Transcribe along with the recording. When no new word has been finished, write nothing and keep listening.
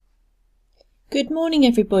Good morning,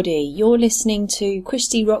 everybody. You're listening to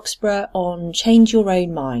Christy Roxburgh on Change Your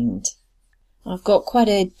Own Mind. I've got quite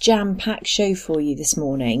a jam-packed show for you this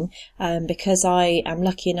morning because I am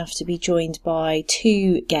lucky enough to be joined by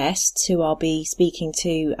two guests who I'll be speaking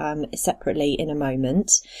to separately in a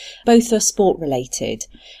moment. Both are sport-related,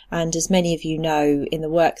 and as many of you know, in the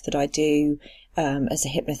work that I do as a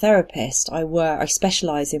hypnotherapist, I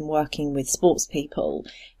specialise in working with sports people,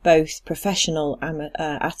 both professional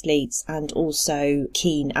athletes and also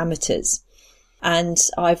keen amateurs. And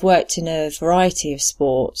I've worked in a variety of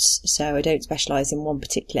sports, so I don't specialise in one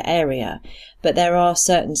particular area, but there are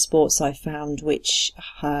certain sports I've found which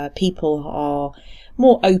people are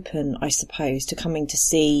more open, I suppose, to coming to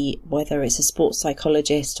see, whether it's a sports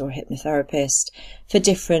psychologist or a hypnotherapist, for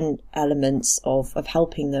different elements of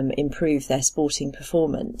helping them improve their sporting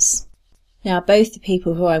performance. Now, both the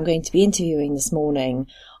people who I'm going to be interviewing this morning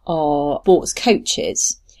are sports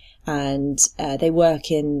coaches, and they work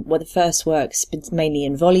in, well, the first works mainly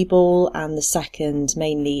in volleyball and the second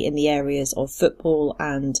mainly in the areas of football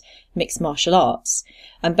and mixed martial arts.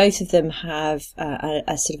 And both of them have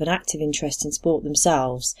a sort of an active interest in sport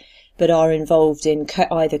themselves, but are involved in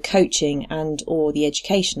either coaching and or the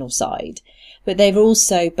educational side. But they're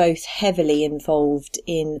also both heavily involved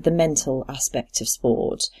in the mental aspect of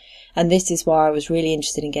sport. And this is why I was really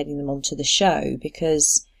interested in getting them onto the show,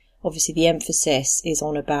 because obviously the emphasis is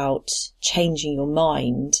on about changing your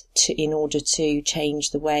mind in order to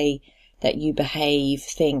change the way that you behave,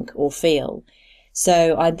 think or feel.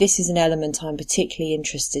 So this is an element I'm particularly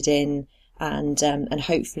interested in, and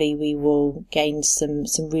hopefully we will gain some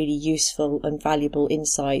really useful and valuable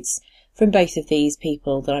insights from both of these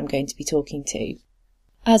people that I'm going to be talking to.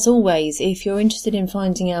 As always, if you're interested in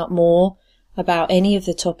finding out more about any of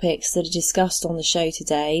the topics that are discussed on the show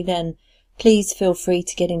today, then please feel free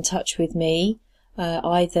to get in touch with me,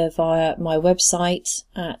 either via my website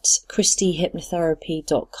at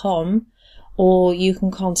christyhypnotherapy.com, or you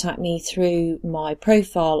can contact me through my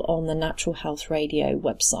profile on the Natural Health Radio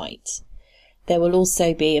website. There will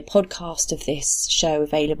also be a podcast of this show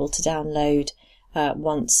available to download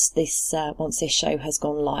once this show has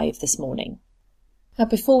gone live this morning. Now,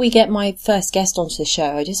 before we get my first guest onto the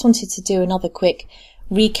show, I just wanted to do another quick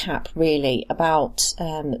recap really about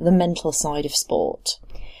the mental side of sport.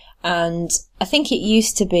 And I think it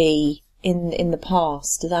used to be in the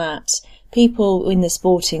past that people in the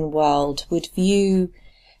sporting world would view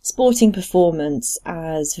sporting performance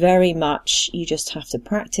as very much you just have to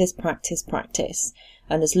practice.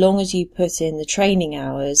 And as long as you put in the training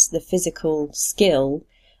hours, the physical skill,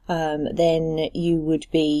 then you would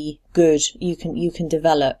be good. You can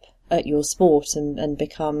develop at your sport and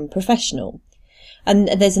become professional. And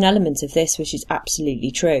there's an element of this which is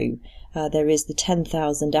absolutely true. There is the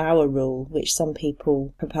 10,000 hour rule, which some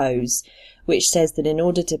people propose, which says that in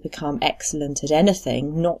order to become excellent at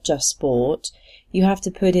anything, not just sport, you have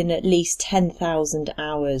to put in at least 10,000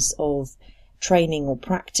 hours of training or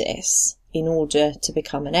practice in order to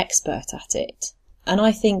become an expert at it. And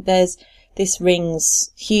I think this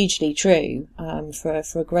rings hugely true for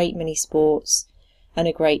a great many sports and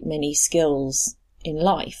a great many skills in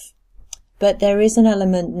life. But there is an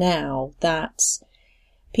element now that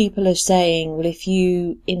people are saying, well, if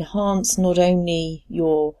you enhance not only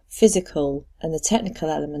your physical and the technical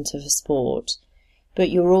element of a sport, but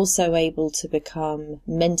you're also able to become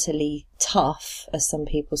mentally tough, as some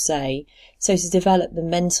people say, so to develop the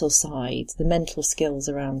mental side, the mental skills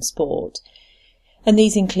around sport. And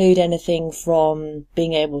these include anything from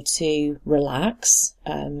being able to relax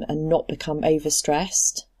and not become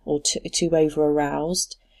overstressed or too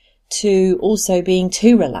over-aroused, to also being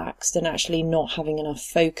too relaxed and actually not having enough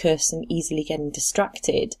focus and easily getting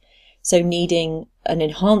distracted. So needing an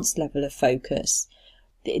enhanced level of focus.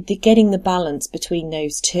 Getting the balance between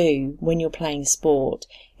those two when you're playing sport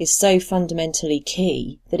is so fundamentally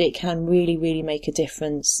key that it can really, really make a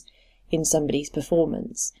difference in somebody's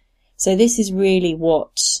performance. So this is really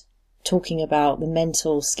what talking about the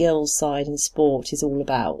mental skills side in sport is all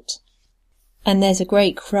about. And there's a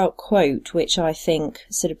great quote which I think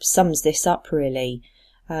sort of sums this up really,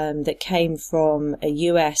 that came from a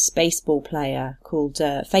US baseball player called,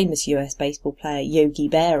 famous US baseball player Yogi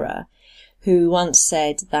Berra, who once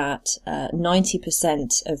said that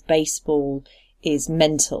 90% of baseball is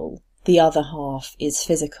mental, the other half is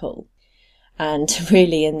physical. And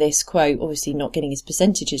really in this quote, obviously not getting his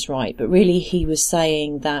percentages right, but really he was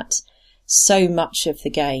saying that so much of the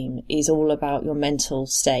game is all about your mental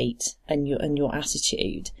state and your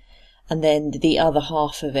attitude. And then the other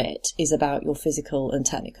half of it is about your physical and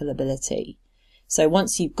technical ability. So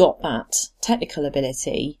once you've got that technical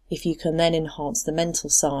ability, if you can then enhance the mental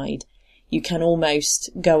side, you can almost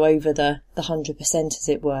go over the 100%, as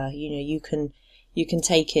it were. You can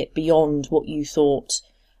take it beyond what you thought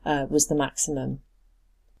was the maximum.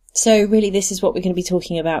 So really, this is what we're going to be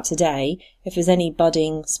talking about today. If there's any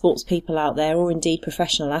budding sports people out there, or indeed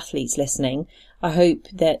professional athletes listening, I hope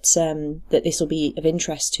that that this will be of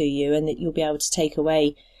interest to you, and that you'll be able to take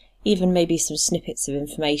away even maybe some snippets of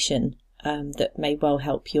information that may well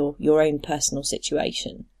help your own personal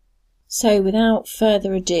situation. So without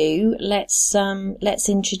further ado, let's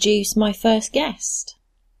introduce my first guest.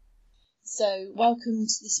 So welcome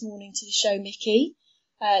this morning to the show, Mickey.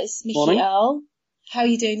 It's Mickey Earle. How are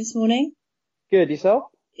you doing this morning? Good, yourself?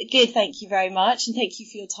 Good, thank you very much, and thank you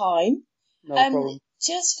for your time. No problem.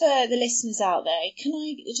 Just for the listeners out there, can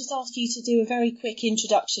I just ask you to do a very quick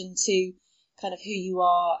introduction to kind of who you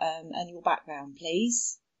are and your background,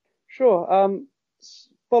 please? Sure.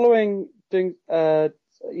 Following doing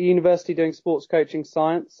university doing sports coaching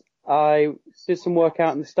science, I did some work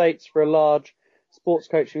out in the States for a large sports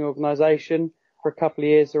coaching organisation for a couple of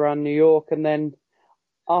years around New York, and then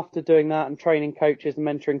after doing that and training coaches and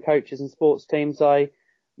mentoring coaches and sports teams, I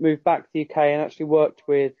moved back to the UK and actually worked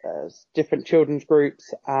with different children's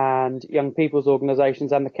groups and young people's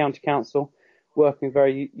organisations and the county council, working with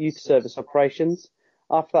various youth service operations.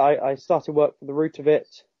 After that, I started work for the root of it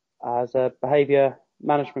as a behaviour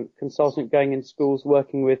management consultant, going in schools,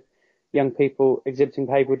 working with young people exhibiting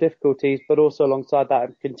behavioural difficulties, but also alongside that,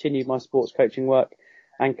 I've continued my sports coaching work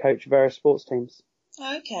and coach various sports teams.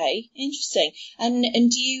 Okay, interesting. And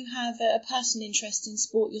do you have a personal interest in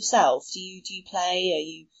sport yourself? Do you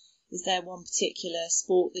play? Is there one particular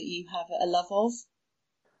sport that you have a love of?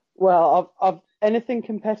 Well, I've anything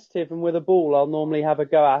competitive and with a ball, I'll normally have a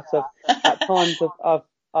go at. At times,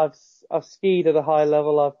 I've skied at a high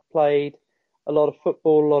level. I've played a lot of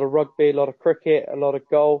football, a lot of rugby, a lot of cricket, a lot of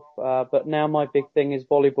golf. But now my big thing is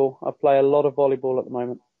volleyball. I play a lot of volleyball at the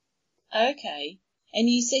moment. Okay. And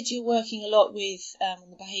you said you're working a lot with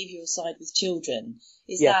on the behavioural side with children.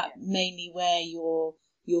 Is that mainly where your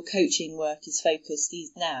coaching work is focused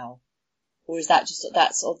now, or is that just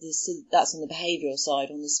that's on the behavioural side?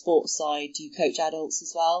 On the sports side, do you coach adults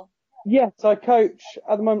as well? Yes, I coach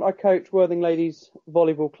at the moment. I coach Worthing Ladies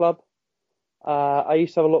Volleyball Club. I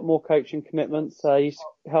used to have a lot more coaching commitments. I used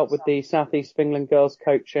to help with the South East of England girls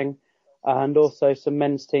coaching, and also some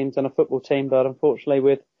men's teams and a football team. But unfortunately,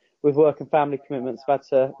 with work and family commitments, I've had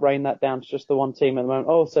to rein that down to just the one team at the moment.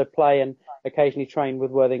 I also play and occasionally train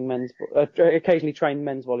with Worthing men's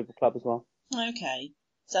volleyball club as well. Okay.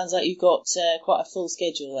 Sounds like you've got quite a full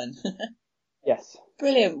schedule then. Yes.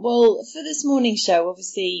 Brilliant. Well, for this morning's show,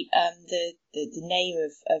 obviously, the name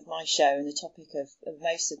of my show and the topic of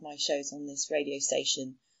most of my shows on this radio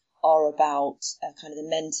station are about kind of the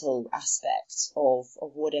mental aspect of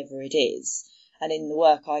whatever it is. And in the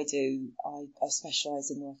work I do, I specialise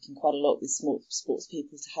in working quite a lot with sports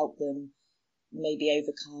people to help them maybe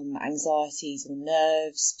overcome anxieties or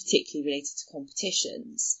nerves, particularly related to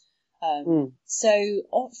competitions. So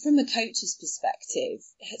from a coach's perspective,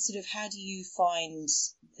 sort of how do you find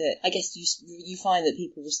that, I guess you find that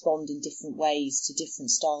people respond in different ways to different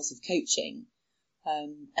styles of coaching.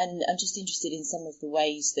 And I'm just interested in some of the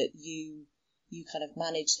ways that you kind of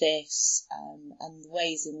manage this, and the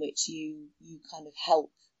ways in which you kind of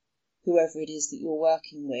help whoever it is that you're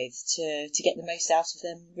working with to get the most out of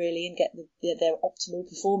them, really, and get their optimal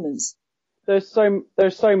performance. There's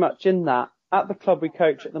so much in that. At the club we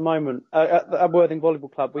coach at the moment, at Worthing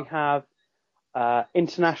Volleyball Club, we have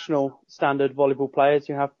international standard volleyball players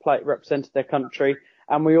who have represented their country,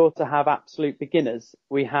 and we also have absolute beginners.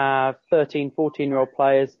 We have 13, 14-year-old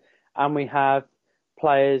players, and we have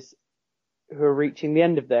players who are reaching the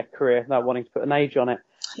end of their career without wanting to put an age on it.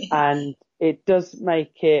 And it does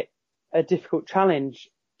make it a difficult challenge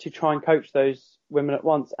to try and coach those women at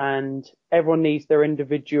once, and everyone needs their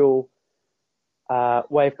individual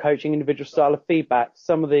way of coaching, individual style of feedback.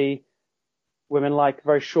 Some of the women like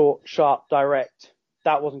very short, sharp, direct,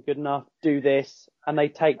 that wasn't good enough, do this, and they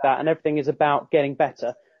take that, and everything is about getting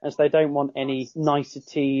better, and so they don't want any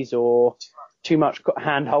niceties or too much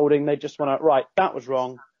hand holding. They just want to, right, that was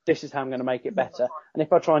wrong, this is how I'm going to make it better. And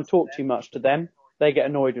if I try and talk too much to them, they get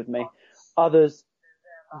annoyed with me. Others,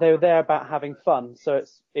 they're there about having fun, so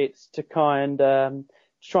it's to kind to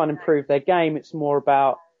try and improve their game. It's more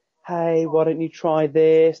about, hey, why don't you try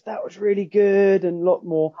this? That was really good, and a lot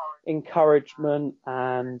more encouragement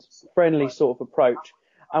and friendly sort of approach.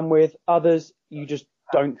 And with others, you just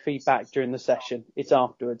don't feedback during the session. It's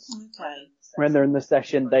afterwards. Okay. When they're in the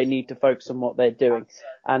session, they need to focus on what they're doing.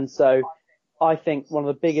 And so I think one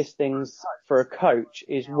of the biggest things for a coach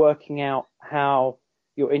is working out how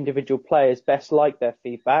your individual players best like their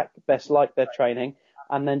feedback, best like their training,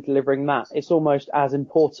 and then delivering that. It's almost as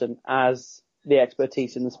important as the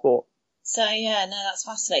expertise in the sport. So yeah, no, that's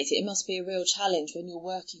fascinating. It must be a real challenge when you're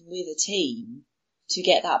working with a team to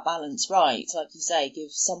get that balance right. Like you say,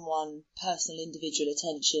 give someone personal individual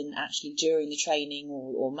attention actually during the training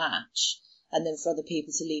or match, and then for other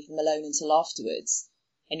people to leave them alone until afterwards.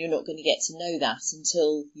 And you're not going to get to know that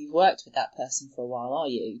until you've worked with that person for a while, are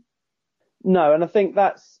you? No, and I think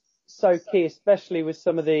that's so key, especially with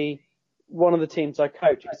one of the teams I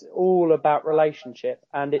coach. It's all about relationship,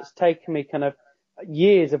 and it's taken me kind of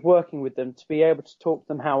years of working with them to be able to talk to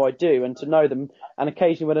them how I do and to know them. And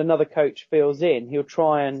occasionally when another coach feels in, he'll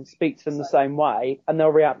try and speak to them the same way, and they'll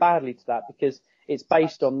react badly to that because it's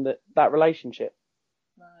based on that relationship.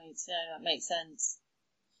 Right, so that makes sense.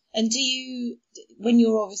 And do you, when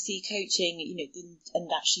you're obviously coaching,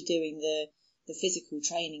 and actually doing the physical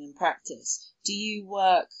training and practice, do you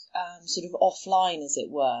work sort of offline, as it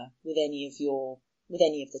were, with any of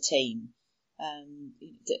the team,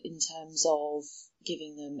 in terms of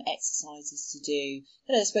giving them exercises to do,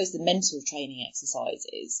 I suppose the mental training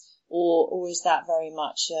exercises, or is that very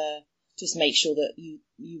much just make sure that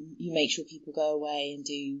you make sure people go away and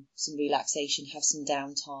do some relaxation, have some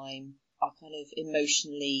downtime, are kind of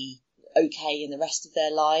emotionally okay in the rest of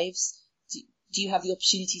their lives? Do you have the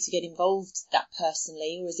opportunity to get involved that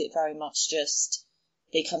personally, or is it very much just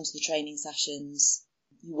they come to the training sessions,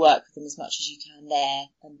 you work with them as much as you can there,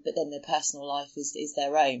 but then their personal life is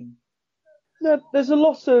their own? No, there's a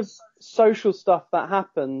lot of social stuff that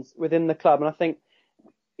happens within the club, and I think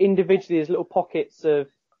individually there's little pockets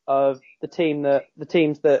of the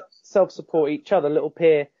teams that self-support each other, little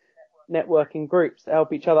peer networking groups that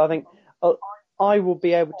help each other. I think I will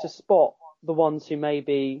be able to spot the ones who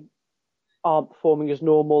maybe aren't performing as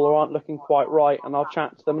normal or aren't looking quite right, and I'll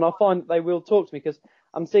chat to them, and I'll find that they will talk to me because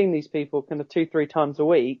I'm seeing these people kind of 2-3 times a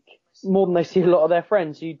week, more than they see a lot of their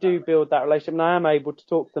friends. You do build that relationship, and I am able to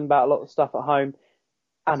talk to them about a lot of stuff at home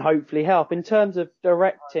and hopefully help. In terms of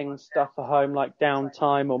directing stuff at home, like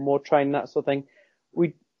downtime or more training, that sort of thing,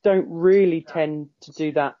 we don't really tend to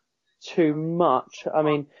do that too much. I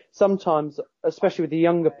mean, sometimes, especially with the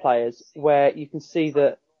younger players, where you can see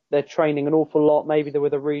that they're training an awful lot, maybe they're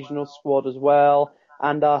with a regional squad as well,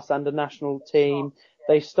 and us and a national team,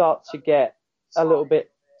 they start to get a little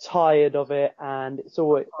bit tired of it, and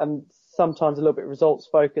sometimes a little bit results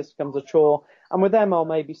focused becomes a chore. And with them, I'll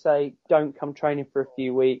maybe say, don't come training for a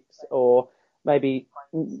few weeks, or maybe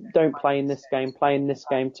don't play in this game, play in this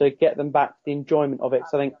game, to get them back to the enjoyment of it.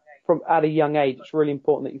 So I think from at a young age, it's really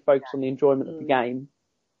important that you focus on the enjoyment of the game,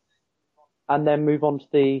 and then move on to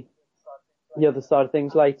the other side of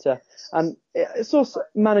things later. And it's also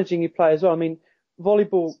managing your play as well. I mean,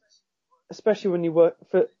 volleyball, especially when you work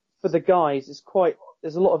for the guys,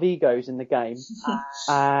 there's a lot of egos in the game.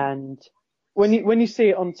 And when you see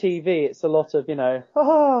it on TV, it's a lot of,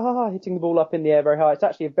 hitting the ball up in the air very high. It's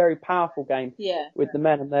actually a very powerful game with the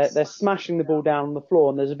men, and they're smashing the ball down on the floor,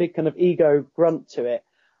 and there's a big kind of ego grunt to it.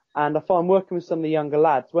 And I find working with some of the younger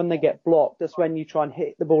lads, when they get blocked, that's when you try and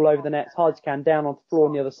hit the ball over the net as hard as you can, down onto the floor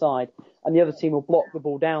on the other side, and the other team will block the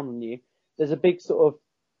ball down on you. There's a big sort of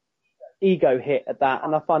ego hit at that,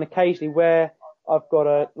 and I find occasionally where I've got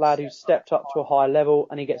a lad who's stepped up to a high level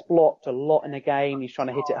and he gets blocked a lot in a game, he's trying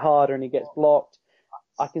to hit it harder and he gets blocked,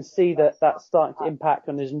 I can see that that's starting to impact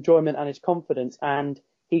on his enjoyment and his confidence, and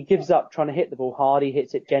he gives up trying to hit the ball hard. He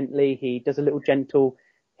hits it gently, he does a little gentle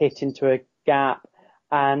hit into a gap.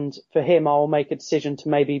 And for him, I'll make a decision to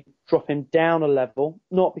maybe drop him down a level,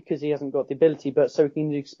 not because he hasn't got the ability, but so he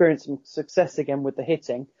can experience some success again with the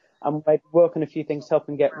hitting, and maybe work on a few things to help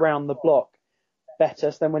him get round the block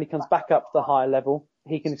better. So then when he comes back up to the higher level,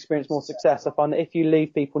 he can experience more success. I find that if you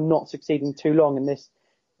leave people not succeeding too long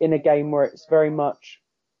in a game where it's very much,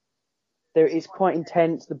 there is quite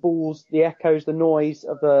intense, the balls, the echoes, the noise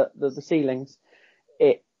of the ceilings,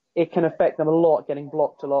 it can affect them a lot, getting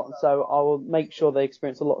blocked a lot, and so I will make sure they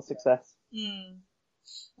experience a lot of success.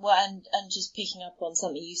 Well, and just picking up on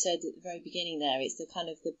something you said at the very beginning there, it's the kind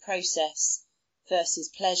of the process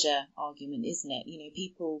versus pleasure argument, isn't it?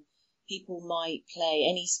 People might play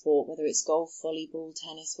any sport, whether it's golf, volleyball,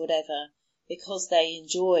 tennis, whatever, because they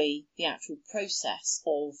enjoy the actual process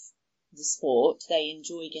of the sport. They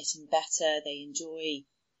enjoy getting better, they enjoy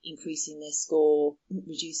increasing their score,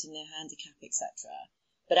 reducing their handicap, etc.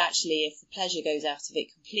 But actually, if the pleasure goes out of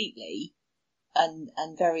it completely, and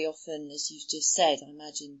very often, as you've just said, I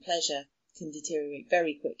imagine pleasure can deteriorate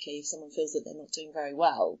very quickly if someone feels that they're not doing very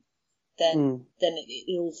well, then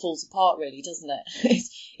it all falls apart, really, doesn't it?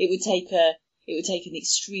 It it would take an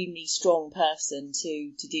extremely strong person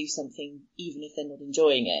to do something, even if they're not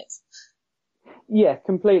enjoying it. Yeah,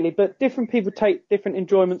 completely. But different people take different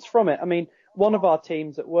enjoyments from it. I mean, one of our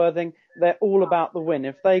teams at Worthing, they're all about the win.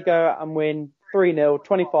 If they go out and win 3-0,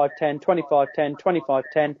 25-10, 25-10,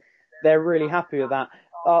 25-10, they're really happy with that.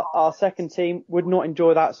 Our second team would not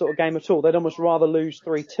enjoy that sort of game at all. They'd almost rather lose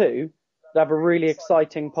 3-2, have a really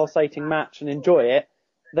exciting, pulsating match and enjoy it,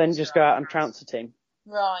 than just go out and trounce a team.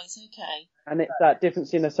 Right, okay. And it's that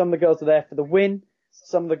difference, some of the girls are there for the win,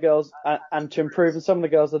 some of the girls, and to improve, and some of the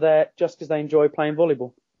girls are there just because they enjoy playing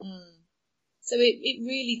volleyball. Mm. So it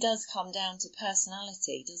really does come down to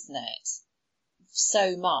personality, doesn't it?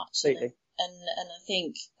 So much. Completely. And I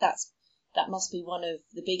think that must be one of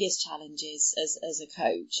the biggest challenges as a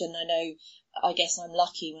coach. And I guess I'm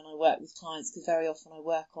lucky when I work with clients, because very often I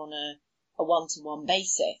work on a one-to-one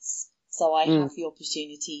basis. So I have the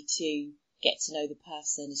opportunity to get to know the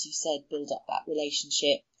person, as you said, build up that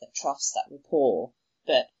relationship, that trust, that rapport.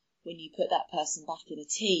 But when you put that person back in a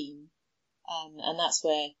team, and that's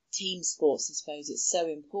where team sports, I suppose, it's so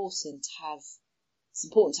important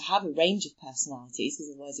to have a range of personalities,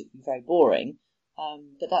 because otherwise it would be very boring.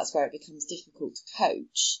 But that's where it becomes difficult to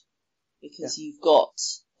coach, because you've got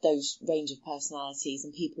those range of personalities,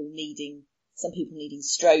 and some people needing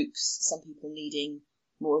strokes, some people needing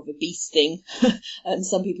more of a beasting, and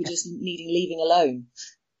some people just needing leaving alone.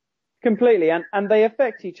 Completely, and they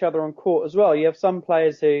affect each other on court as well. You have some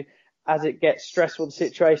players who, as it gets stressful, the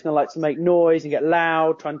situation, they like to make noise and get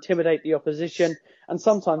loud, try and intimidate the opposition, and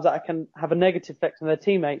sometimes that can have a negative effect on their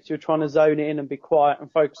teammates who are trying to zone in and be quiet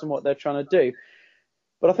and focus on what they're trying to do.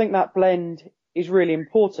 But I think that blend is really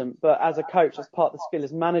important, but as a coach, that's part of the skill,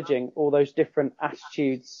 is managing all those different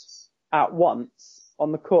attitudes at once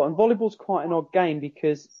on the court. And volleyball's quite an odd game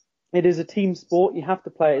because it is a team sport. You have to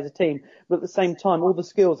play it as a team, but at the same time, all the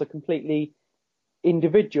skills are completely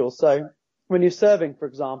individual. So when you're serving, for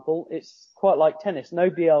example, it's quite like tennis.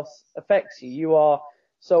 Nobody else affects you. You are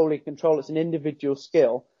solely in control. It's an individual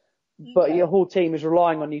skill, but your whole team is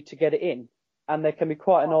relying on you to get it in. And there can be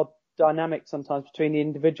quite an odd dynamic sometimes between the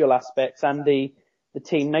individual aspects and the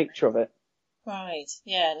team nature of it. Right.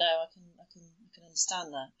 Yeah. No, I can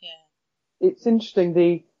understand that. Yeah. It's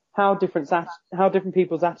interesting how different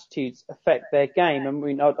people's attitudes affect their game. I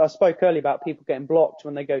mean, I spoke earlier about people getting blocked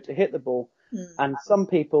when they go to hit the ball. And some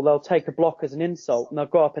people, they'll take a block as an insult and they'll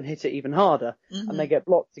go up and hit it even harder. And they get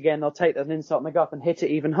blocked again, they'll take that as an insult and they go up and hit it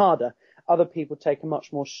even harder. Other people take a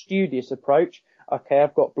much more studious approach. Okay,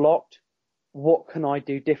 I've got blocked. What can I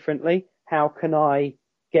do differently? How can I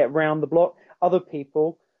get round the block? Other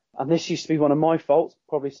people, and this used to be one of my faults,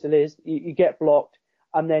 probably still is, you get blocked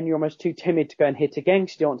and then you're almost too timid to go and hit again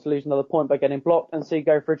because you don't want to lose another point by getting blocked. And so you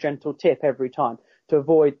go for a gentle tip every time to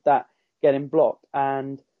avoid that getting blocked.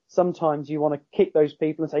 And sometimes you want to kick those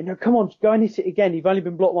people and say, no, come on, go and hit it again. You've only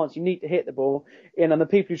been blocked once. You need to hit the ball in. And the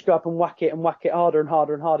people who just go up and whack it harder and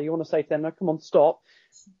harder and harder, you want to say to them, no, come on, stop.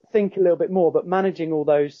 Think a little bit more. But managing all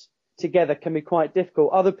those together can be quite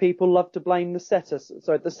difficult. Other people love to blame the setter.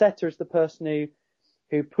 So the setter is the person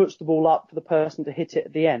who puts the ball up for the person to hit it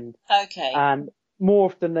at the end. Okay. And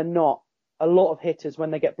more often than not, a lot of hitters,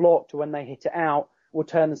 when they get blocked or when they hit it out, will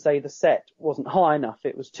turn and say the set wasn't high enough.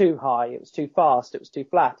 It was too high. It was too fast. It was too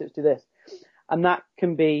flat. It was too this. And that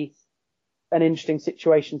can be an interesting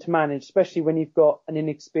situation to manage, especially when you've got an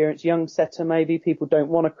inexperienced young setter. Maybe people don't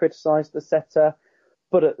want to criticize the setter,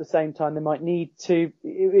 but at the same time, they might need to.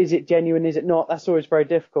 Is it genuine? Is it not? That's always very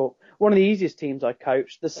difficult. One of the easiest teams I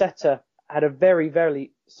coached, the setter had a very,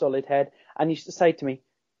 very solid head and used to say to me,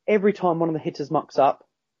 every time one of the hitters mucks up,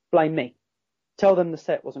 blame me. Tell them the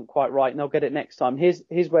set wasn't quite right and they'll get it next time. His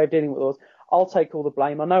way of dealing with it was, I'll take all the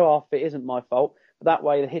blame. I know half of it isn't my fault, but that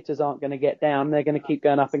way the hitters aren't going to get down. They're going to keep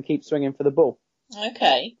going up and keep swinging for the ball.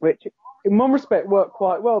 Okay. Which in one respect worked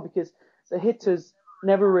quite well because the hitters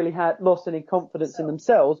never really had lost any confidence in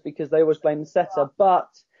themselves because they always blamed the setter, but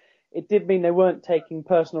it did mean they weren't taking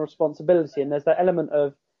personal responsibility. And there's that element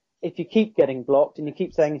of, if you keep getting blocked and you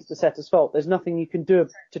keep saying it's the setter's fault, there's nothing you can do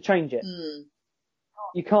to change it.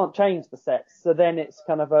 You can't change the sets. So then it's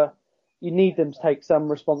kind of you need them to take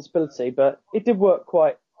some responsibility, but it did work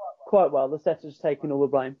quite well. The setter's taking all the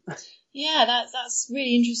blame. Yeah, that's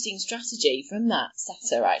really interesting strategy from that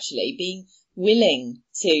setter, actually, being willing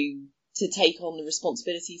to take on the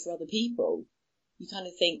responsibility for other people. You kind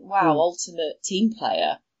of think, wow, ultimate team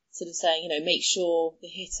player, sort of saying, make sure the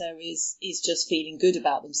hitter is just feeling good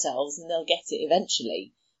about themselves and they'll get it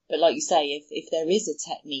eventually. But like you say, if there is a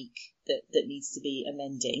technique that needs to be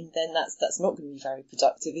amending, then that's not going to be very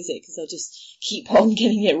productive, is it? Because they'll just keep on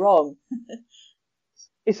getting it wrong.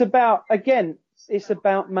 It's about, again, it's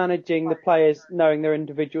about managing the players knowing their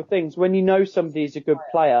individual things. When you know somebody is a good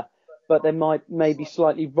player, but they may be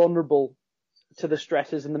slightly vulnerable to the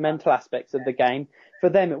stresses and the mental aspects of the game, for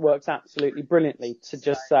them it works absolutely brilliantly to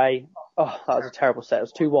just say, oh, that was a terrible set, it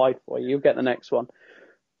was too wide for you, you'll get the next one.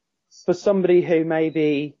 For somebody who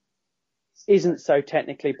maybe isn't so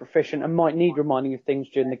technically proficient and might need reminding of things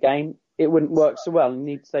during the game, it wouldn't work so well. You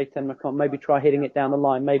need to say to them, maybe try hitting it down the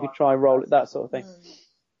line, maybe try roll it, that sort of thing.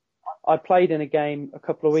 I played in a game a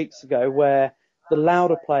couple of weeks ago where the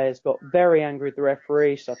louder players got very angry at the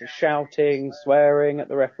referee, started shouting, swearing at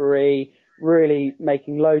the referee, really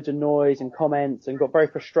making loads of noise and comments, and got very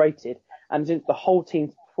frustrated. And the whole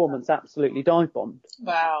team's performance absolutely dive-bombed.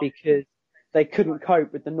 Wow. Because they couldn't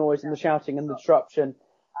cope with the noise and the shouting and the disruption.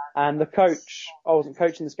 And the coach, I wasn't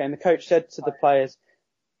coaching this game, the coach said to the players,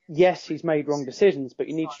 yes, he's made wrong decisions, but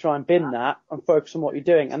you need to try and bin that and focus on what you're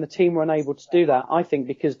doing. And the team were unable to do that, I think,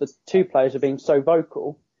 because the two players are being so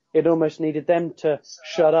vocal. It almost needed them to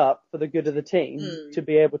shut up for the good of the team to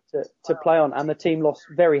be able to play on. And the team lost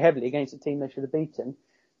very heavily against a team they should have beaten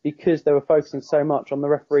because they were focusing so much on the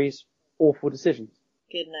referee's awful decisions.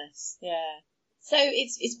 Goodness, yeah. So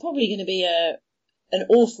it's probably going to be an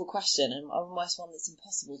awful question and almost one that's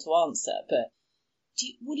impossible to answer, but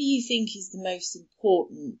what do you think is the most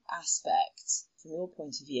important aspect, from your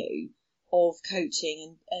point of view, of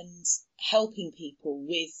coaching and helping people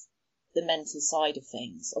with the mental side of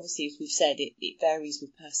things? Obviously, as we've said, it varies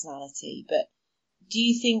with personality, but do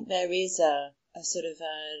you think there is a sort of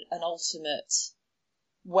an ultimate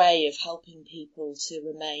way of helping people to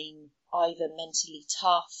remain either mentally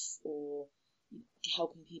tough or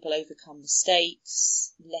helping people overcome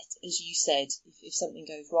mistakes, as you said, if something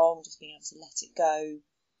goes wrong, just being able to let it go?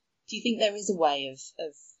 Do you think there is a way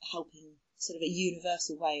of helping, sort of a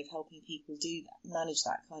universal way of helping people do that, manage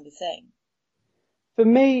that kind of thing? For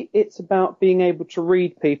me, it's about being able to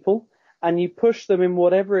read people, and you push them in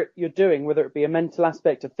whatever you're doing, whether it be a mental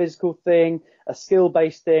aspect, a physical thing, a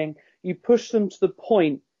skill-based thing. You push them to the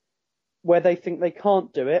point where they think they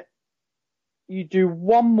can't do it. You do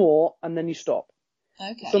one more and then you stop.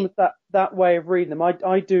 Okay. Some of that way of reading them.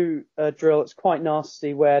 I do a drill that's quite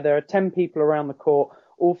nasty where there are 10 people around the court,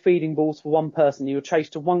 all feeding balls for one person. You'll chase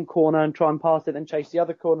to one corner and try and pass it, then chase the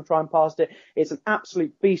other corner, try and pass it. It's an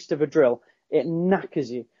absolute beast of a drill. It knackers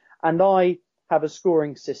you. And I have a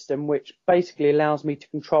scoring system which basically allows me to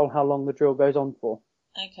control how long the drill goes on for.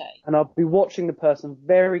 Okay. And I'll be watching the person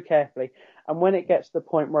very carefully. And when it gets to the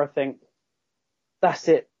point where I think, that's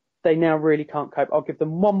it, they now really can't cope, I'll give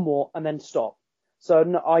them one more and then stop.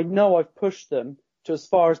 So I know I've pushed them to as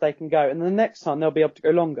far as they can go. And the next time they'll be able to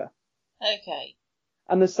go longer. Okay.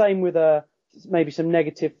 And the same with maybe some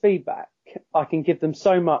negative feedback. I can give them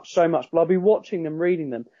so much, but I'll be watching them,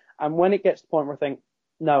 reading them. And when it gets to the point where I think,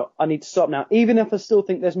 no, I need to stop now, even if I still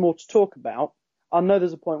think there's more to talk about, I know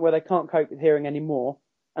there's a point where they can't cope with hearing anymore,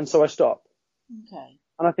 and so I stop. Okay.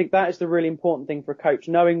 And I think that is the really important thing for a coach,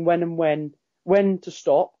 knowing when to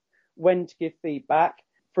stop, when to give feedback.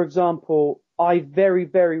 For example, I very,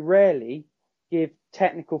 very rarely give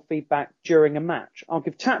technical feedback during a match. I'll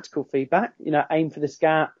give tactical feedback, aim for this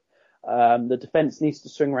gap, the defence needs to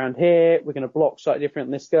swing around here, we're going to block slightly different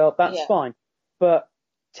than this girl, that's fine. But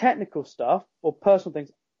technical stuff or personal things,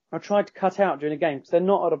 I try to cut out during a game because they're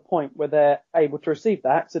not at a point where they're able to receive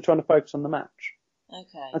that because they're trying to focus on the match.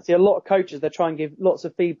 Okay. I see a lot of coaches, they try and give lots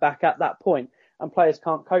of feedback at that point and players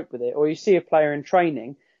can't cope with it. Or you see a player in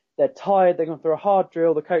training, they're tired, they're going through a hard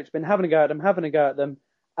drill, the coach's been having a go at them,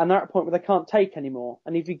 and they're at a point where they can't take anymore.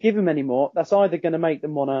 And if you give them any more, that's either going to make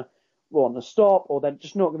them want to stop, or they're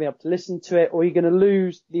just not going to be able to listen to it, or you're going to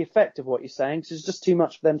lose the effect of what you're saying because it's just too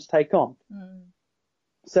much for them to take on.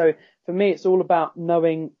 So for me, it's all about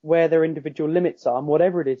knowing where their individual limits are and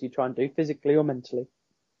whatever it is you try and do, physically or mentally.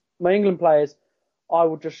 My England players, I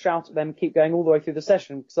will just shout at them, keep going all the way through the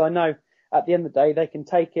session because I know at the end of the day, they can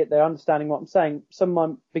take it, they're understanding what I'm saying. Some of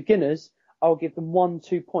my beginners, I'll give them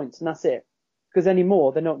 1-2 points and that's it. Because any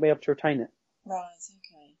more, they're not going to be able to retain it. Right,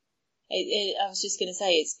 okay. I was just going to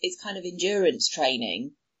say, it's kind of endurance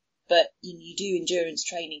training, but you do endurance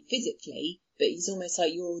training physically, but it's almost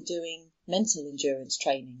like you're doing mental endurance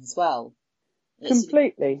training as well.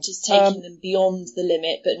 Completely. Just taking them beyond the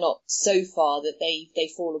limit, but not so far that they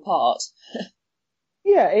fall apart.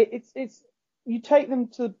 Yeah, it's you take them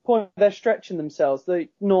to the point where they're stretching themselves. They're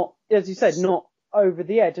not, as you said, not over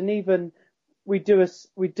the edge. And even we do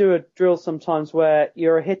a drill sometimes where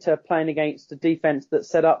you're a hitter playing against a defense that's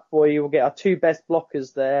set up for you. We'll get our two best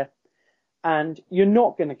blockers there, and you're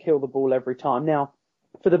not going to kill the ball every time. Now,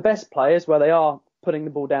 for the best players, where they are putting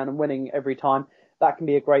the ball down and winning every time, that can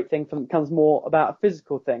be a great thing. For them, it becomes more about a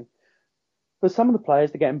physical thing. for some of the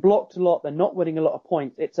players, they're getting blocked a lot. They're not winning a lot of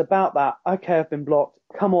points. It's about that. Okay, I've been blocked.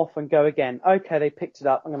 Come off and go again. Okay, they picked it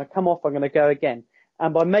up. I'm going to come off. I'm going to go again.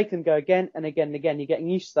 And by making them go again and again and again, you're getting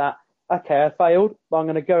used to that. Okay, I failed, but I'm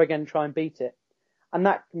going to go again and try and beat it. And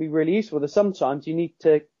that can be really useful. There's sometimes you need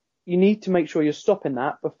to make sure you're stopping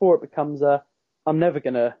that before it becomes I'm never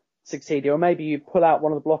going to succeed. Or maybe you pull out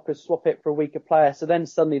one of the blockers, swap it for a weaker player. So then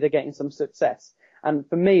suddenly they're getting some success. And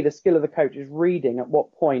for me, the skill of the coach is reading at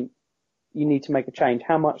what point you need to make a change,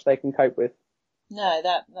 how much they can cope with. No,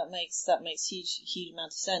 that makes huge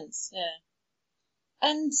amount of sense. Yeah.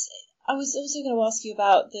 And I was also going to ask you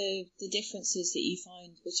about the differences that you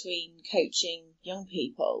find between coaching young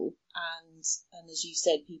people and as you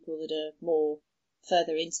said, people that are more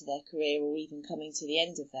further into their career or even coming to the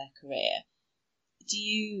end of their career. Do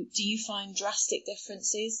you find drastic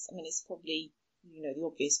differences? I mean, it's probably, the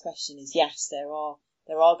obvious question is yes, there are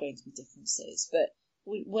going to be differences, but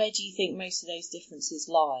where do you think most of those differences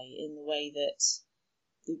lie in the way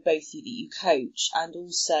that both that you coach and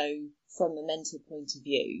also from a mental point of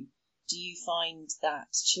view? Do you find that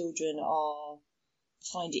children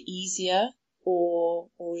find it easier or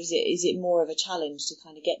is it more of a challenge to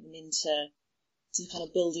kind of get them into kind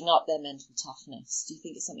of building up their mental toughness? Do you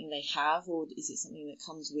think it's something they have or is it something that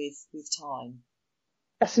comes with time?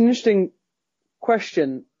 That's an interesting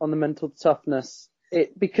question on the mental toughness.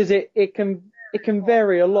 Because it can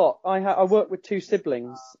vary a lot. I work with two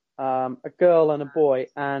siblings, a girl and a boy,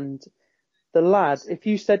 and the lad, if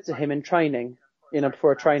you said to him in training,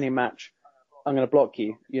 before a training match, I'm going to block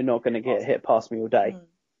you, you're not going to get hit past me all day.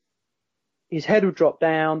 His head would drop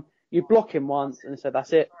down, you block him once, and he said,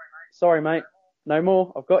 that's it. Sorry, mate. No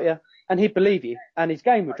more. I've got you. And he'd believe you. And his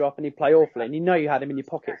game would drop and he'd play awfully. And you had him in your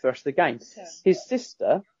pocket for the rest of the game. Okay. His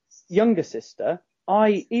sister, younger sister,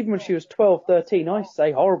 even when she was 12, 13, I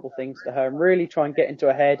say horrible things to her and really try and get into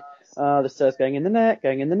her head. The serve's going in the net,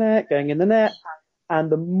 going in the net, going in the net.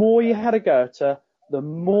 And the more you had a go at her, the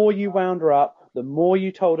more you wound her up, the more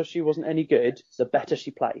you told her she wasn't any good, the better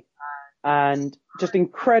she played. And just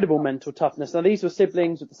incredible mental toughness. Now, these were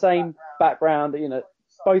siblings with the same background,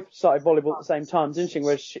 both started volleyball at the same time. It's interesting,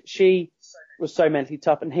 where she was so mentally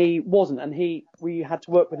tough and he wasn't. And we had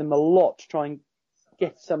to work with him a lot to try and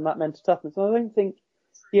get some of that mental toughness. And I don't think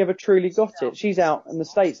he ever truly got it. She's out in the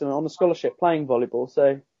States and on a scholarship playing volleyball,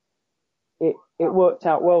 so it worked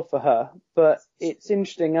out well for her. But it's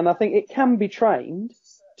interesting, and I think it can be trained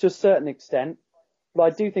to a certain extent, but I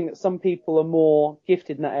do think that some people are more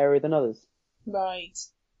gifted in that area than others. Right.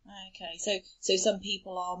 Okay. So some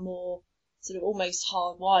people are more sort of almost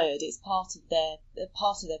hardwired. It's part of their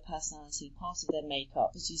personality, part of their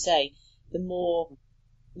makeup. As you say, the more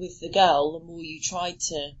with the girl, the more you tried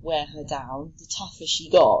to wear her down, the tougher she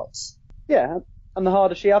got. Yeah, and the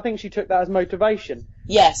harder I think she took that as motivation.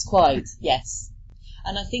 Yes, quite, yes.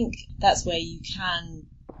 And I think that's where you can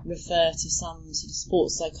refer to some sort of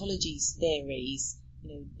sports psychology theories,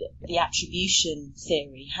 the attribution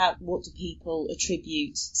theory. What do people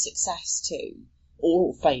attribute success to,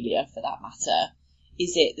 or failure for that matter?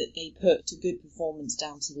 Is it that they put a good performance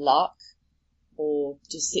down to luck, or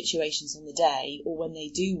just situations on the day, or when they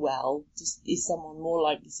do well, is someone more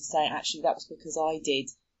likely to say, actually, that was because I did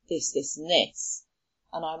this, this and this?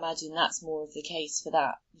 And I imagine that's more of the case for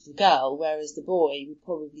that little girl, whereas the boy would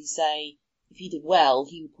probably say, if he did well,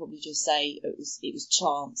 he would probably just say it was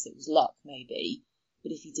chance, it was luck maybe.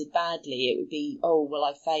 But if he did badly, it would be, oh, well,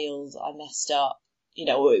 I failed, I messed up,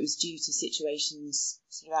 or it was due to situations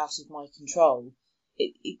sort of out of my control.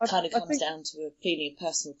 It kind of comes down to a feeling of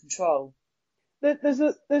personal control. There's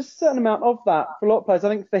a certain amount of that for a lot of players. I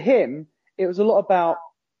think for him, it was a lot about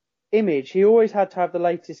image. He always had to have the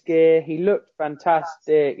latest gear. He looked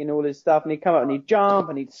fantastic and all his stuff, and he'd come up and he'd jump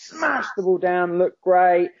and he'd smash the ball down, look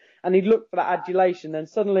great, and he'd look for that adulation. Then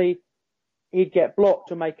suddenly he'd get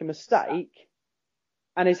blocked or make a mistake,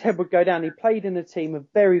 and his head would go down. He played in a team of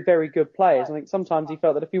very, very good players. I think sometimes he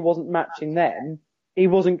felt that if he wasn't matching them, he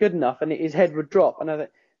wasn't good enough, and his head would drop. And I think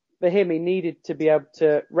for him, he needed to be able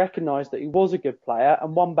to recognise that he was a good player,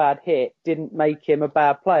 and one bad hit didn't make him a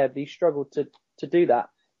bad player, but he struggled to do that.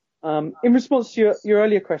 In response to your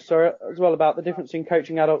earlier question as well about the difference between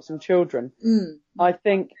coaching adults and children, I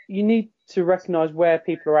think you need to recognise where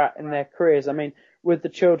people are at in their careers. I mean, with the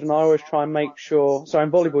children, I always try and make sure, so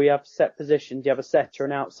in volleyball you have set positions, you have a setter,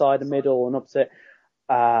 an outside, a middle, an opposite,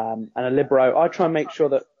 and a libero. I try and make sure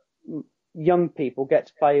that young people get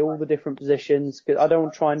to play all the different positions, because I don't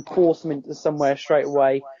want to try and force them into somewhere straight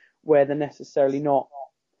away where they're necessarily not,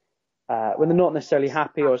 when they're not necessarily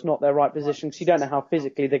happy or it's not their right position, because you don't know how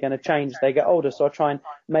physically they're going to change as they get older. So I try and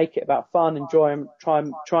make it about fun, enjoy them,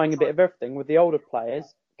 trying a bit of everything. With the older players,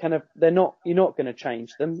 you're not going to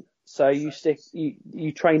change them. So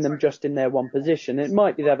you train them just in their one position. It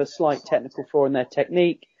might be they have a slight technical flaw in their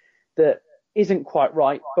technique that isn't quite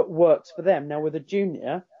right, but works for them. Now with a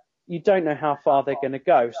junior, you don't know how far they're going to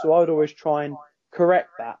go. So I would always try and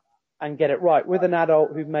correct that and get it right. With an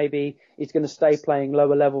adult who maybe is going to stay playing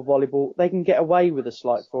lower level volleyball, they can get away with a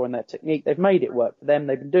slight flaw in their technique. They've made it work for them.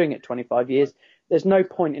 They've been doing it 25 years. There's no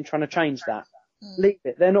point in trying to change that. Leave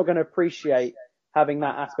it. They're not going to appreciate having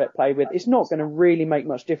that aspect played with. It's not going to really make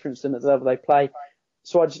much difference to them at the level they play.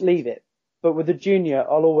 So I just leave it. But with a junior,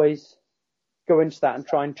 I'll always go into that and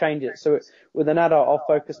try and change it. So with an adult, I'll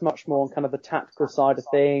focus much more on kind of the tactical side of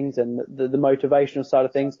things and the motivational side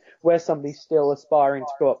of things. Where somebody's still aspiring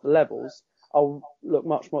to go up the levels, I'll look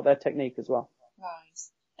much more at their technique as well. Right.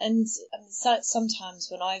 And sometimes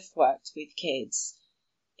when I've worked with kids,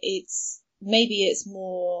 it's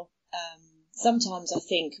more, sometimes I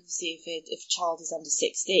think, obviously, if a child is under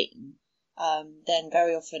 16, then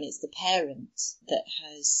very often it's the parent that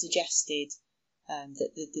has suggested that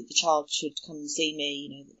the child should come and see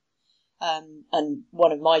me, and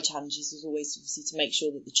one of my challenges is always obviously to make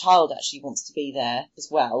sure that the child actually wants to be there as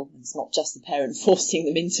well, and it's not just the parent forcing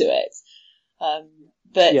them into it.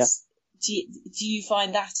 But yeah. Do you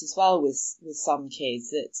find that as well with some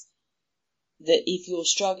kids that if you're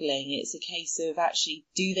struggling, it's a case of actually,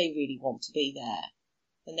 do they really want to be there?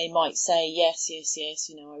 And they might say, yes,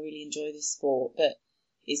 I really enjoy this sport, but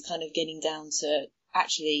it's kind of getting down to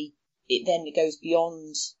actually, it goes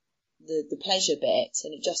beyond the pleasure bit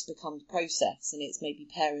and it just becomes process, and it's maybe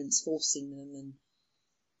parents forcing them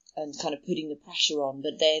and kind of putting the pressure on,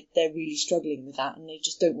 but they're really struggling with that and they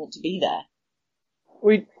just don't want to be there.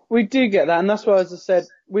 We do get that, and that's why, as I said,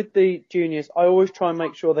 with the juniors, I always try and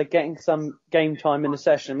make sure they're getting some game time in a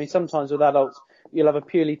session. I mean, sometimes with adults, you'll have a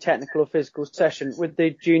purely technical or physical session. With the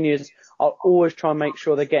juniors, I'll always try and make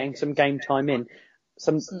sure they're getting some game time in,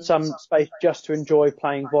 some space just to enjoy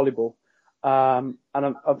playing volleyball. And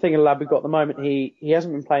I'm thinking the lad we've got at the moment, he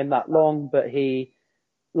hasn't been playing that long, but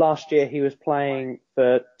last year he was playing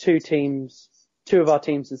for two of our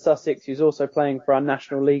teams in Sussex. He was also playing for our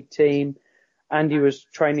National League team. And he was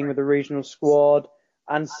training with the regional squad,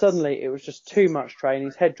 and suddenly it was just too much training.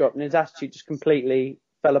 His head dropped and his attitude just completely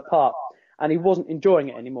fell apart. And he wasn't enjoying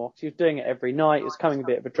it anymore because he was doing it every night. It was becoming a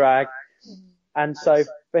bit of a drag. And so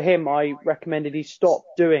for him, I recommended he stop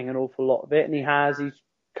doing an awful lot of it. And he's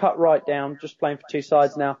cut right down, just playing for two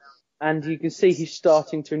sides now. And you can see he's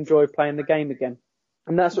starting to enjoy playing the game again.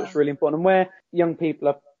 And that's what's really important. And where young people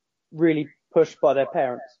are really pushed by their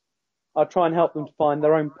parents, I try and help them to find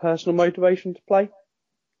their own personal motivation to play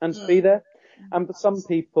and to be there. And for some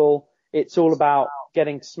people, it's all about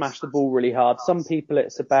getting to smash the ball really hard. Some people,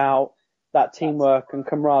 it's about that teamwork and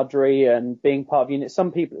camaraderie and being part of units.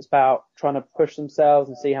 Some people, it's about trying to push themselves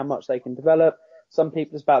and see how much they can develop. Some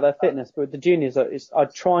people, it's about their fitness. But with the juniors, I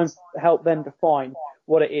try and help them to find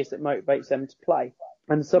what it is that motivates them to play.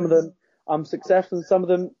 And some of them, I'm successful, and some of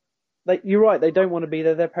them, you're right, they don't want to be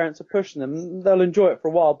there. Their parents are pushing them. They'll enjoy it for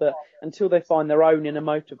a while, but until they find their own inner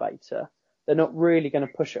motivator, they're not really going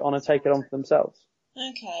to push it on and take it on for themselves.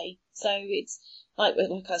 Okay, so it's like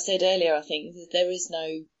I said earlier, I think there is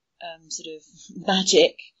no sort of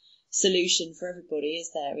magic solution for everybody,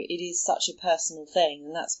 is there? It is such a personal thing,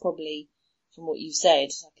 and that's probably, from what you've said,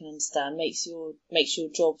 I can understand, makes your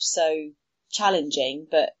job so challenging,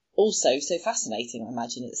 but also so fascinating, I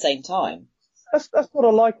imagine, at the same time. That's what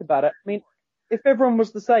I like about it. I mean, if everyone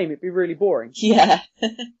was the same, it'd be really boring. Yeah.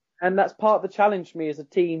 And that's part of the challenge for me as a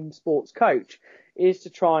team sports coach, is to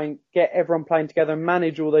try and get everyone playing together and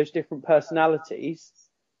manage all those different personalities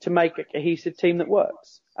to make a cohesive team that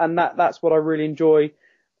works. And that's what I really enjoy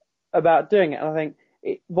about doing it. And I think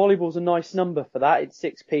volleyball's a nice number for that. It's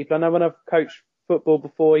 6 people. I know when I've coached football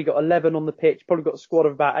before, you got 11 on the pitch, probably got a squad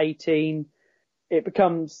of about 18. It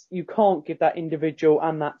becomes, you can't give that individual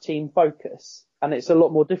and that team focus. And it's a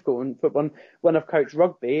lot more difficult in football. When I've coached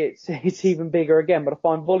rugby, it's even bigger again. But I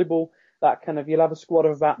find volleyball, that kind of, you'll have a squad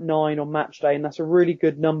of about 9 on match day, and that's a really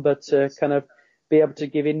good number to kind of be able to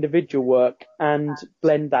give individual work and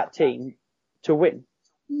blend that team to win.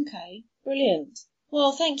 Okay, brilliant.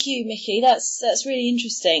 Well, thank you, Mickey. That's really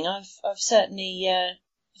interesting. I've certainly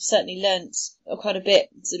learnt quite a bit,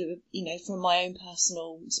 sort of, from my own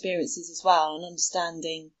personal experiences as well, and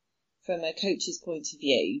understanding from a coach's point of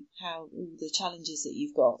view how all the challenges that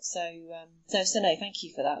you've got. So no, thank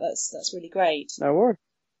you for that. That's really great. No worries.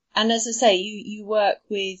 And as I say, you work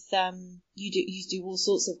with you do all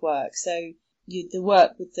sorts of work. So the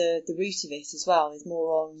work with the root of it as well is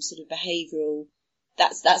more on sort of behavioural.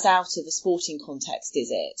 That's out of a sporting context, is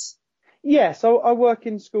it? Yes, I work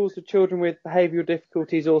in schools with children with behavioural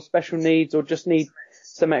difficulties or special needs or just need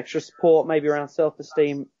some extra support, maybe around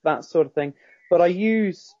self-esteem, that sort of thing. But I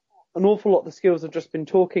use an awful lot of the skills I've just been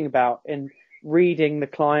talking about in reading the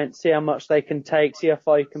client, see how much they can take, see how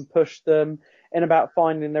far you can push them, and about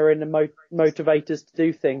finding their inner motivators to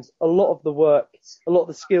do things. A lot of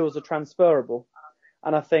the skills are transferable.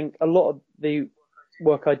 And I think a lot of the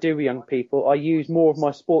work I do with young people, I use more of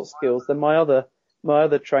my sports skills than my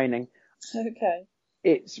other training. Okay.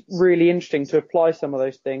 It's really interesting to apply some of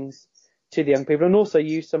those things to the young people and also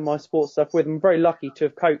use some of my sports stuff with them. I'm very lucky to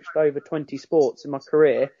have coached over 20 sports in my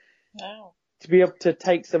career. Wow. To be able to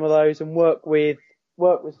take some of those and work with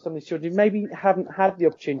some of these children who maybe haven't had the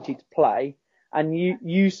opportunity to play, and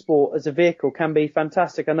use sport as a vehicle can be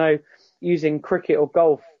fantastic. I know using cricket or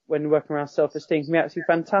golf when working around self-esteem can be absolutely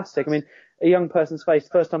fantastic. I mean, a young person's face,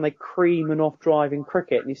 the first time they cream an off-drive in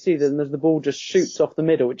cricket, and you see them as the ball just shoots off the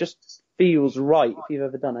middle, it just feels right if you've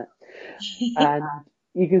ever done it. And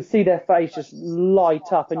you can see their face just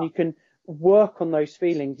light up, and you can work on those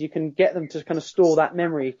feelings. You can get them to kind of store that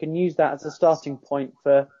memory. You can use that as a starting point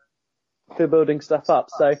for building stuff up.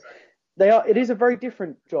 So it is a very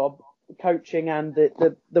different job, coaching and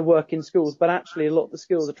the work in schools, but actually a lot of the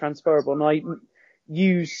skills are transferable, and I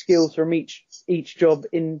use skills from each job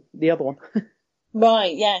in the other one.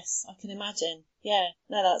 Right. Yes, I can imagine. Yeah.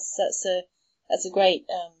 No, that's a great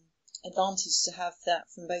advantage to have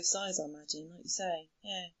that from both sides, I imagine, like you say.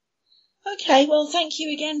 Yeah. Okay. Well, thank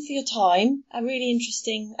you again for your time. Really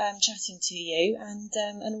interesting chatting to you, and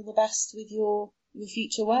all the best with your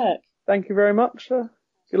future work. Thank you very much.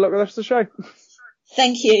 Good luck with the rest of the show.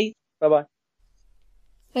 Thank you. Bye-bye.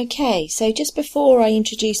 Okay, so just before I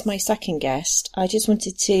introduce my second guest, I just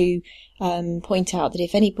wanted to point out that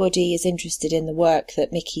if anybody is interested in the work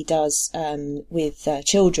that Mickey does with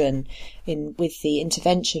children, with the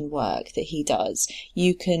intervention work that he does,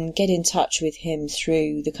 you can get in touch with him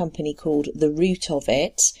through the company called The Root of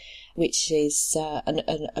It, which is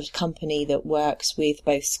a company that works with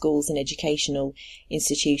both schools and educational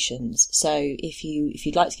institutions. So if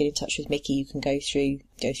you'd like to get in touch with Mickey, you can go through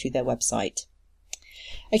their website.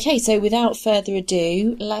 Okay, so without further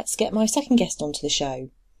ado, let's get my second guest onto the show.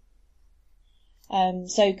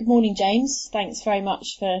 So good morning, James. Thanks very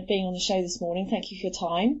much for being on the show this morning. Thank you for your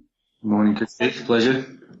time. Good morning, Christy. Pleasure.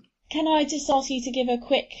 Can I just ask you to give a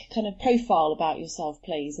quick kind of profile about yourself,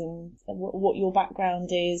 please, and what your background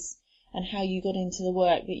is and how you got into the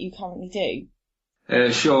work that you currently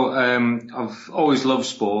do? Sure. I've always loved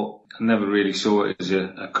sport. I never really saw it as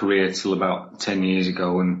a career till about 10 years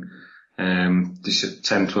ago, and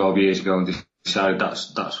 12 years ago, and decided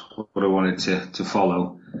that's what I wanted to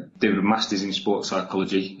follow. Did a master's in sports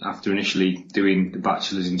psychology after initially doing the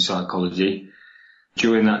bachelor's in psychology.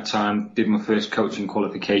 During that time, did my first coaching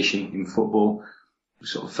qualification in football.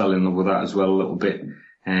 Sort of fell in love with that as well a little bit.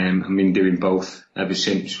 I've been doing both ever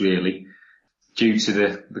since, really. Due to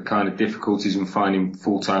the kind of difficulties in finding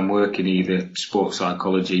full-time work in either sports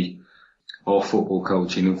psychology or football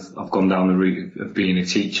coaching, I've gone down the route of being a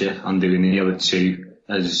teacher and doing the other two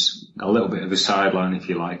as a little bit of a sideline, if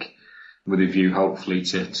you like, with a view hopefully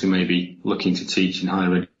to maybe looking to teach in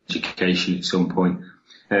higher education at some point.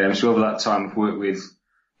 So over that time I've worked with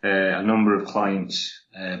a number of clients,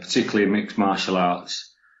 particularly in mixed martial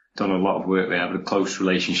arts, done a lot of work there. I have a close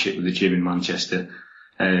relationship with the gym in Manchester,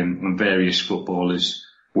 and various footballers.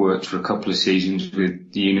 Worked for a couple of seasons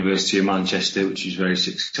with the University of Manchester, which is very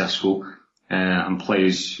successful, and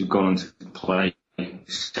players who've gone on to play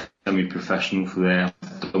semi-professional for there.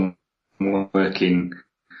 Done work in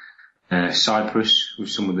Cyprus with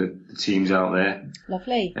some of the teams out there.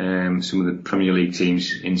 Lovely. Some of the Premier League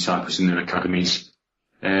teams in Cyprus and their academies.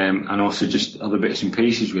 And also just other bits and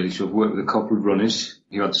pieces, really. So I've worked with a couple of runners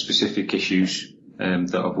who had specific issues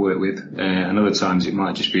that I've worked with, and other times it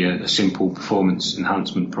might just be a simple performance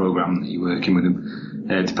enhancement program that you're working with them.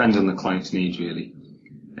 It depends on the client's needs, really.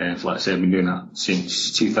 Like I said, I've been doing that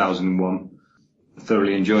since 2001. I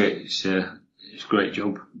thoroughly enjoy it. It's a great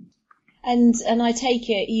job. And I take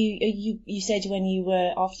it you said when you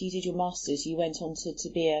were, after you did your masters, you went on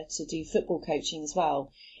to do football coaching as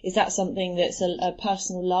well. Is that something that's a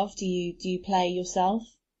personal love? Do you play yourself?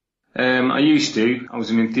 I used to. I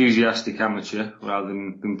was an enthusiastic amateur rather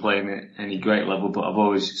than playing at any great level, but I've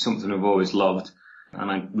always loved, and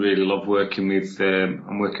I really love working with.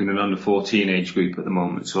 I'm working with an under 14 age group at the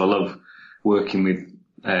moment, so I love working with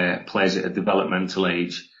players at a developmental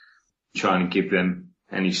age, trying to give them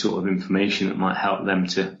any sort of information that might help them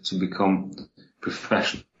to become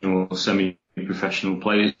professional or semi-professional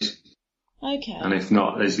players. Okay. And if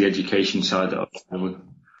not, there's the education side that I would.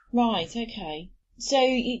 Right. Okay. So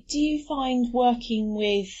do you find working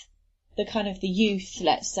with the kind of the youth,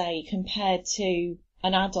 let's say, compared to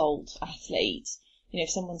an adult athlete, if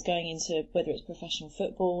someone's going into whether it's professional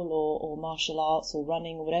football or martial arts or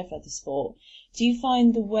running or whatever the sport, do you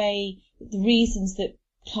find the reasons that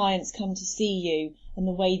clients come to see you and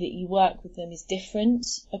the way that you work with them is different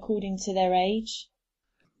according to their age?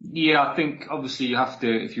 Yeah, I think obviously you have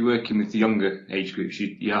to, if you're working with the younger age groups,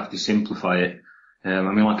 you have to simplify it.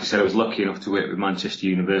 Like I said, I was lucky enough to work with Manchester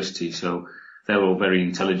University, so they're all very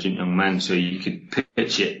intelligent young men, so you could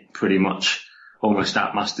pitch it pretty much almost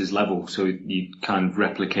at master's level, so you're kind of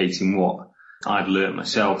replicating what I've learnt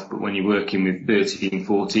myself. But when you're working with 13,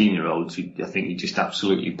 14-year-olds, I think you just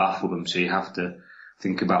absolutely baffle them, so you have to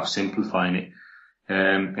think about simplifying it.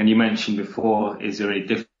 And you mentioned before, is there any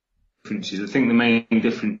differences? I think the main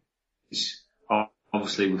difference is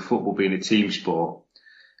obviously with football being a team sport,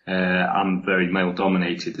 I'm very male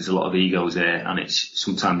dominated. There's a lot of egos there, and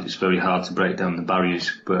sometimes it's very hard to break down the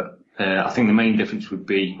barriers. But I think the main difference would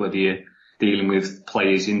be whether you're dealing with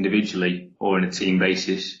players individually or on a team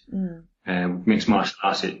basis. Mixed martial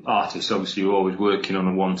artists, obviously, you're always working on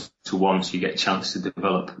a one-to-one, so you get a chance to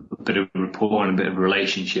develop a bit of rapport and a bit of a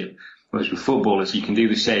relationship. Whereas with footballers, you can do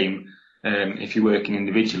the same if you're working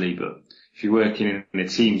individually, but if you're working in a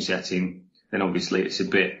team setting, then obviously it's a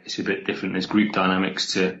bit different. There's group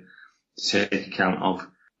dynamics to take account of,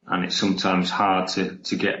 and it's sometimes hard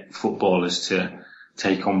to get footballers to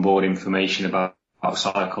take on board information about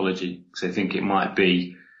psychology, because they think it might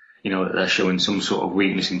be, that they're showing some sort of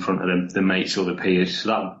weakness in front of the mates or the peers.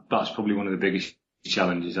 So that's probably one of the biggest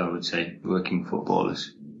challenges, I would say, working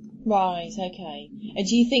footballers. Right, okay. And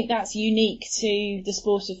do you think that's unique to the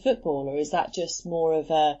sport of football, or is that just more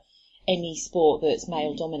of any sport that's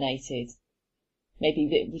male dominated? Maybe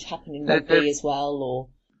it would happen in rugby as well, or?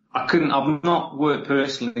 I've not worked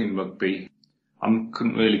personally in rugby. I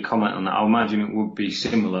couldn't really comment on that. I imagine it would be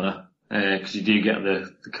similar, because you do get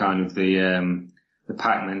the kind of the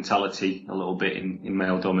pack mentality a little bit in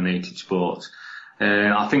male dominated sports.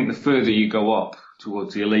 I think the further you go up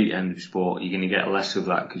towards the elite end of sport, you're going to get less of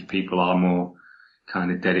that, because people are more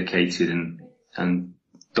kind of dedicated and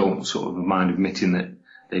don't sort of mind admitting that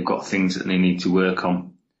they've got things that they need to work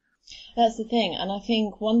on. That's the thing, and I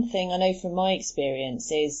think one thing I know from my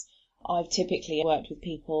experience is I've typically worked with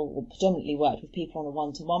people, or predominantly worked with people on a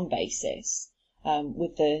one-to-one basis,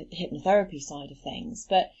 with the hypnotherapy side of things.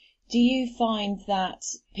 But do you find that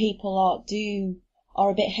people are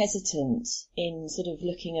a bit hesitant in sort of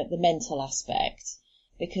looking at the mental aspect?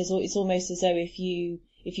 Because it's almost as though if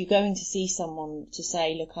you're going to see someone to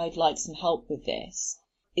say, look, I'd like some help with this,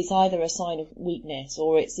 it's either a sign of weakness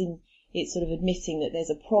or it's sort of admitting that there's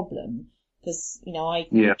a problem. Because, I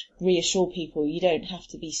reassure people you don't have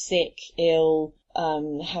to be sick, ill,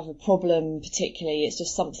 have a problem particularly. It's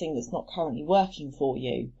just something that's not currently working for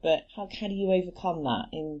you. But how can you overcome that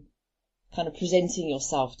in kind of presenting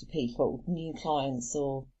yourself to people, new clients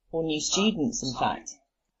or new students, in fact?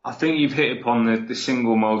 I think you've hit upon the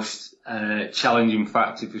single most challenging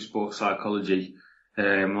factor for sports psychology.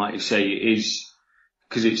 Like you say, it is,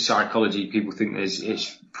 because it's psychology, people think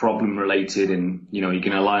it's problem related, and you're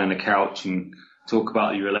going to lie on the couch and talk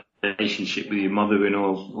about your relationship with your mother and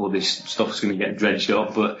all this stuff's going to get dredged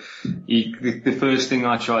up. But the first thing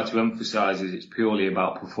I try to emphasise is it's purely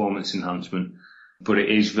about performance enhancement. But it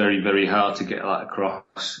is very, very hard to get that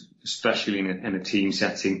across, especially in a team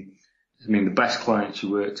setting. I mean, the best clients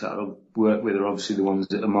you work with are obviously the ones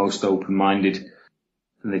that are most open-minded,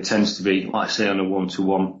 and they tend to be, like I say, on a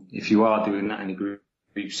one-to-one. If you are doing that in a group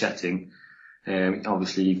setting,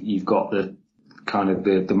 obviously you've got the kind of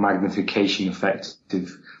the magnification effect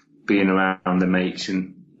of being around the mates,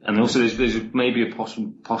 and also there's maybe a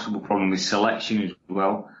possible problem with selection as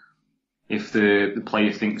well. If the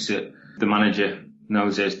player thinks that the manager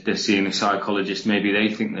knows they're seeing a psychologist, maybe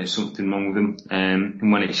they think there's something wrong with them,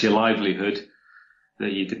 and when it's your livelihood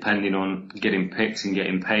that you're depending on getting picked and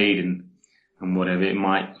getting paid and whatever, you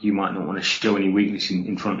might not want to show any weakness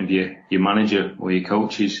in front of your manager or your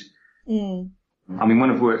coaches. I mean, when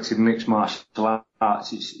I've worked in mixed martial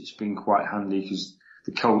arts, it's been quite handy, because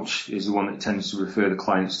the coach is the one that tends to refer the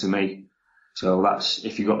clients to me. So that's,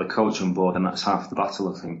 if you've got the coach on board, then that's half the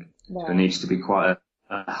battle, I think. Right. There needs to be quite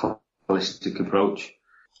a holistic approach.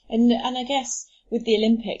 And I guess with the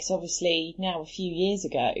Olympics, obviously now a few years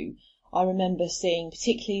ago, I remember seeing,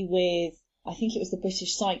 particularly with, I think it was the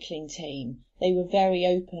British cycling team, they were very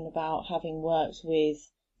open about having worked with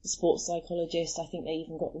the sports psychologist. I think they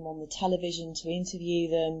even got them on the television to interview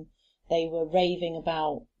them. They were raving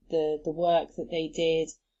about the work that they did.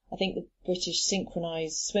 I think the British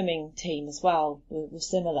synchronised swimming team as well were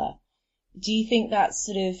similar. do you think that's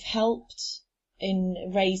sort of helped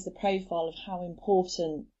in raise the profile of how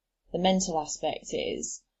important the mental aspect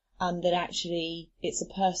is, and that actually it's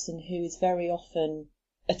a person who is very often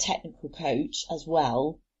a technical coach as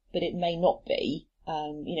well, but it may not be?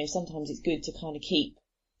 Sometimes it's good to kind of keep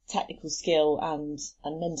technical skill and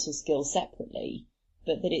mental skill separately,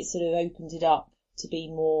 but that it sort of opened it up to be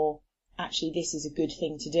more, actually this is a good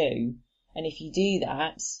thing to do, and if you do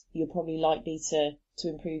that, you're probably likely to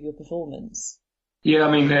improve your performance. Yeah,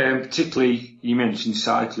 I mean, particularly you mentioned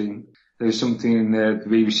cycling. There was something in the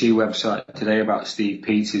BBC website today about Steve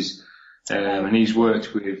Peters, and he's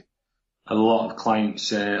worked with a lot of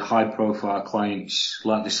clients, high-profile clients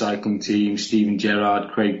like the cycling team, Steven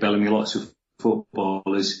Gerrard, Craig Bellamy, lots of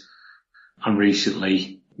footballers, and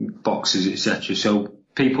recently boxers, etc. So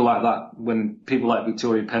people like that, when people like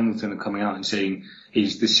Victoria Pendleton are coming out and saying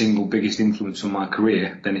he's the single biggest influence on my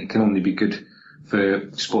career, then it can only be good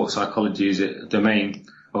for sports psychology as a domain,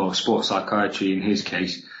 or sports psychiatry in his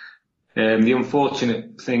case. The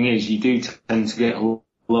unfortunate thing is you do tend to get a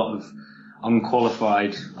lot of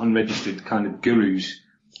unqualified, unregistered kind of gurus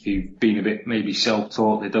who've been a bit maybe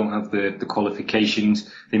self-taught. They don't have the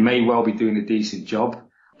qualifications. They may well be doing a decent job,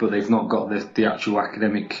 but they've not got the actual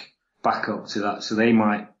academic backup to that. So they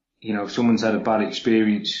might, if someone's had a bad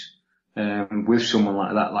experience with someone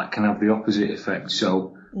like that can have the opposite effect.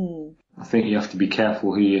 So I think you have to be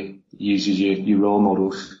careful who you use as your role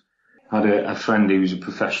models. I had a friend who was a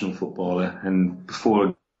professional footballer, and before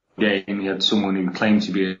a game he had someone who claimed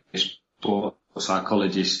to be a sports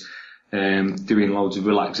psychologist doing loads of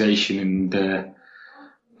relaxation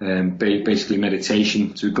and basically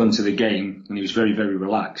meditation. So we'd gone to the game and he was very, very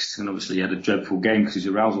relaxed, and obviously he had a dreadful game because his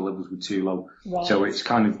arousal levels were too low. Right. So it's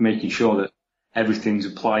kind of making sure that everything's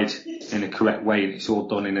applied in a correct way and it's all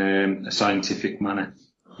done in a scientific manner,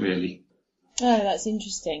 really. Oh, that's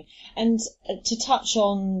interesting. And to touch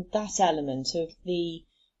on that element of the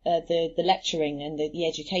lecturing and the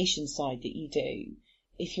education side that you do,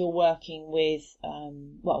 if you're working with,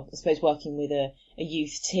 working with a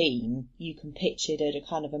youth team, you can pitch it at a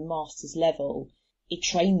kind of a master's level. It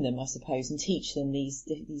train them, I suppose, and teach them these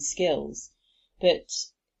skills. But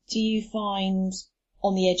do you find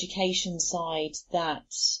on the education side that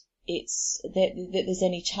that there's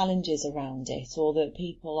any challenges around it, or that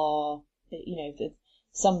people are, that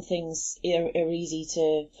some things are easy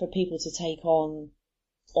for people to take on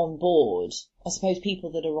board? I suppose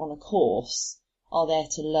people that are on a course are there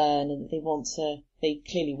to learn, and they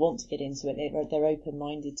clearly want to get into it. They're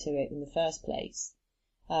open-minded to it in the first place.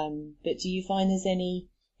 But do you find there's any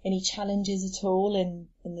challenges at all in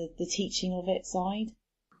the teaching of it side?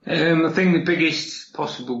 I think the biggest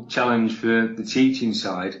possible challenge for the teaching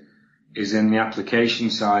side is in the application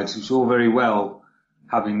side. So it's all very well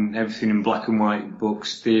having everything in black and white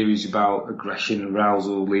books, theories about aggression,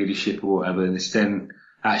 arousal, leadership or whatever, and it's then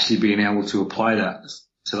actually being able to apply that.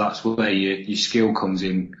 So that's where your skill comes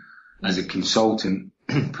in as a consultant,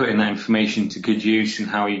 putting that information to good use and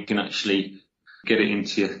how you can actually get it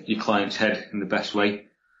into your client's head in the best way.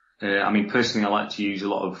 Personally, I like to use a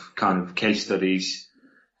lot of kind of case studies,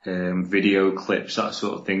 video clips, that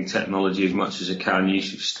sort of thing, technology as much as I can,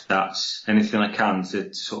 use of stats, anything I can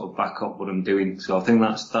to sort of back up what I'm doing. So I think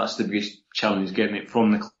that's the biggest challenge, getting it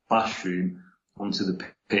from the classroom onto the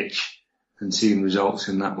pitch and seeing results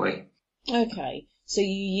in that way. Okay. So you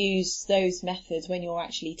use those methods when you're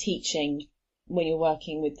actually teaching, when you're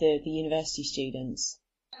working with the university students?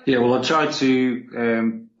 Yeah, well, I try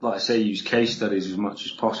to, use case studies as much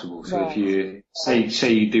as possible. So If you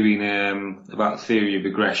say you're doing about theory of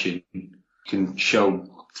aggression, you can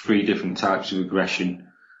show 3 different types of aggression,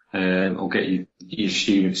 or get your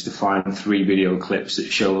students to find 3 video clips that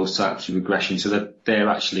show those types of aggression, so that they're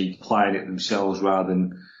actually applying it themselves rather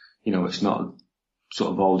than, it's not sort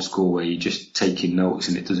of old school where you're just taking notes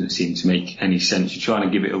and it doesn't seem to make any sense. You're trying to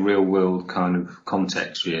give it a real world kind of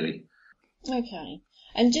context, really. Okay.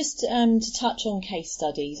 And just to touch on case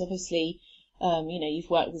studies, obviously, you've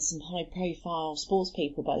worked with some high profile sports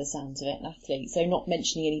people by the sounds of it, and athletes, so not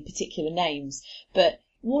mentioning any particular names, but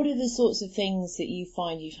what are the sorts of things that you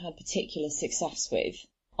find you've had particular success with,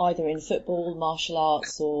 either in football, martial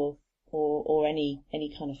arts or any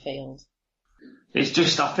kind of field? It's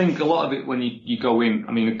just, I think a lot of it when you go in,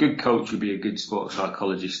 a good coach would be a good sports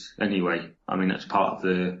psychologist anyway. That's part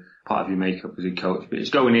of your makeup as a coach, but it's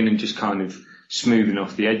going in and just kind of smoothing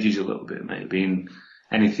off the edges a little bit, maybe, and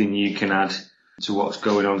anything you can add to what's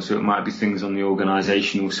going on. So it might be things on the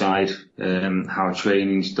organisational side, how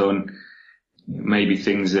training's done, maybe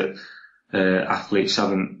things that athletes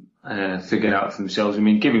haven't figure out for themselves. I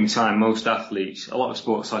mean, given time, most athletes, a lot of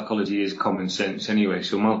sports psychology is common sense anyway,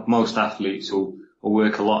 so most athletes will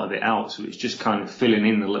work a lot of it out. So it's just kind of filling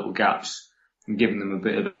in the little gaps and giving them a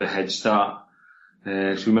bit of a head start. So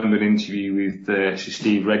I remember an interview with Sir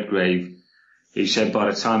Steve Redgrave. He said by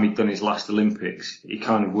the time he'd done his last Olympics, he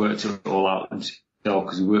kind of worked it all out himself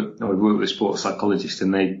because he worked with a sports psychologist,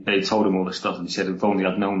 and they told him all the stuff, and he said, if only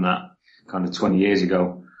I'd known that kind of 20 years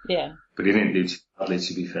ago. Yeah. But he didn't do too badly,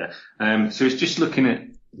 to be fair. So it's just looking at,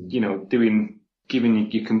 giving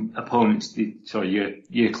your opponents,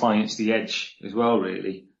 your clients the edge as well,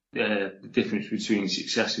 really. The difference between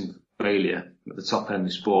success and failure at the top end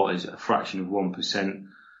of sport is a fraction of 1%.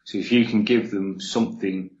 So if you can give them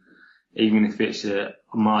something, even if it's a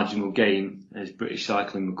marginal gain, as British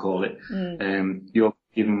cycling would call it, you're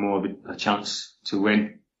giving more of a chance to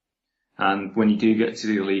win. And when you do get to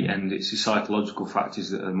the elite end, it's the psychological factors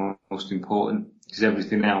that are most important, because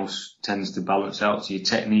everything else tends to balance out. So your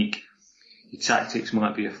technique, your tactics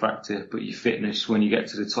might be a factor, but your fitness, when you get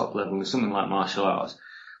to the top level, with something like martial arts,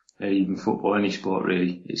 even football, any sport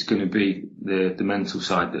really, it's going to be the mental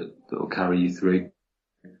side that will carry you through.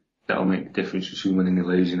 That'll make the difference between winning and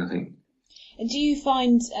losing, I think. And do you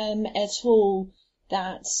find at all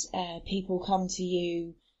that people come to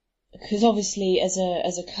you, because obviously as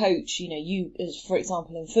a coach, you, for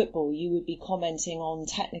example in football, you would be commenting on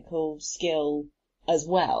technical skill as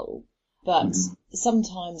well, but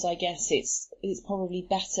sometimes I guess it's probably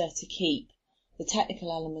better to keep the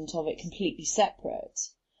technical element of it completely separate.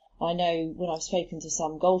 I know when I've spoken to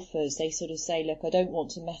some golfers, they sort of say, look, I don't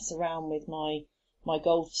want to mess around with my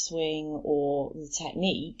golf swing or the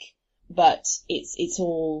technique, but it's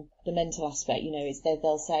all the mental aspect,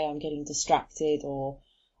 they'll say I'm getting distracted, or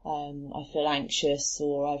I feel anxious,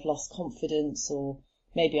 or I've lost confidence, or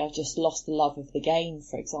maybe I've just lost the love of the game,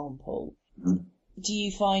 for example. Do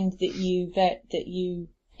you find that you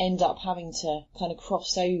end up having to kind of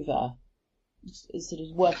cross over, sort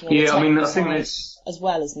of working on the technical side as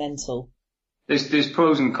well as mental? There's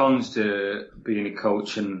pros and cons to being a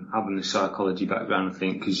coach and having the psychology background, I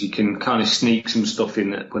think, because you can kind of sneak some stuff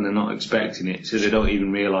in that when they're not expecting it, so they don't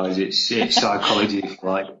even realise it's psychology, if you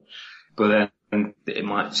like. But then it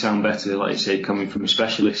might sound better, like you say, coming from a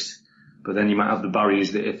specialist. But then you might have the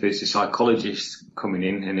barriers that if it's a psychologist coming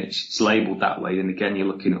in and it's labelled that way, then again you're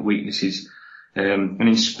looking at weaknesses. And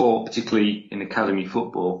in sport, particularly in academy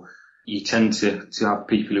football, you tend to have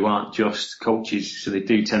people who aren't just coaches, so they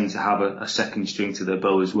do tend to have a second string to their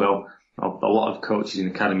bow as well. A lot of coaches in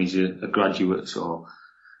academies are graduates or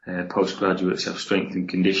postgraduates, have strength and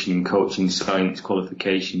conditioning, coaching, science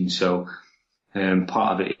qualifications. So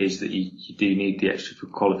part of it is that you do need the extra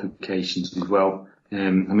qualifications as well.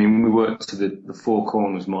 We work to the four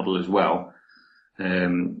corners model as well.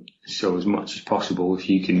 So as much as possible, if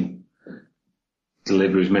you can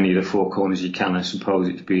deliver as many of the four corners as you can, I suppose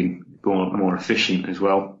it's been more efficient as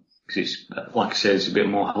well. Because it's, like I said, it's a bit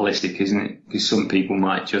more holistic, isn't it? Because some people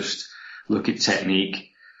might just look at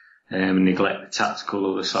technique and neglect the tactical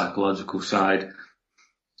or the psychological side.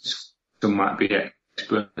 Some might be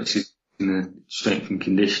experts in the strength and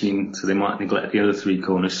conditioning, so they might neglect the other three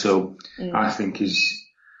corners. So I think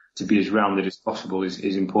to be as rounded as possible is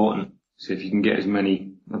important. So if you can get as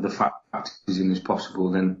many of the factors in as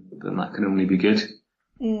possible, then that can only be good.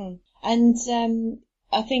 And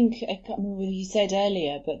I think, I can't remember whether you said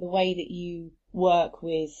earlier, but the way that you work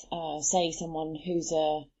with, say, someone who's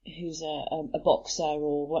a boxer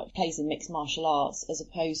or plays in mixed martial arts as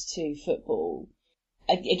opposed to football.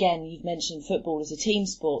 Again, you've mentioned football as a team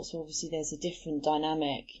sport, so obviously there's a different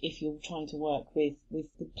dynamic if you're trying to work with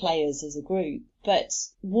the players as a group. But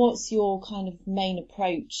what's your kind of main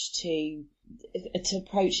approach to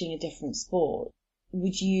approaching a different sport?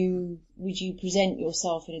 Would you present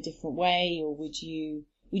yourself in a different way, or would you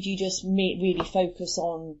just really focus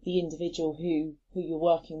on the individual who you're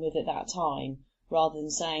working with at that time, rather than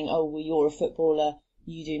saying, oh, well, you're a footballer,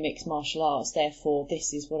 you do mixed martial arts, therefore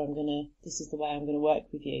this is the way I'm gonna work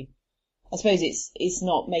with you? I suppose it's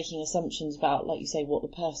not making assumptions about, like you say, what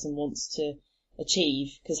the person wants to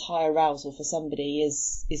achieve, because high arousal for somebody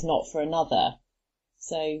is not for another.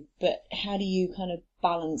 So, but how do you kind of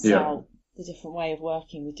balance out the different way of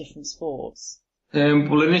working with different sports?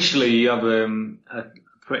 Well, initially you have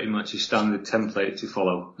pretty much a standard template to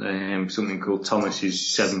follow, something called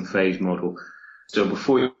Thomas's 7-phase model. So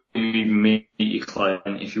before you even meet your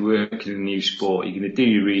client, if you're working in a new sport, you're going to do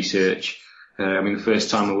your research. The first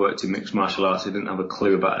time I worked in mixed martial arts, I didn't have a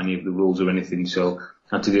clue about any of the rules or anything, so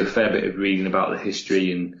I had to do a fair bit of reading about the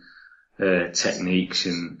history and techniques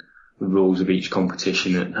and the rules of each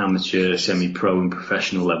competition at amateur, semi-pro and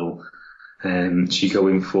professional level. So you go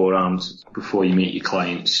in 4 rounds before you meet your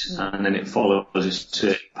clients, and then it follows a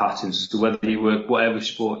certain patterns. So whether you work, whatever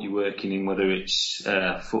sport you're working in, whether it's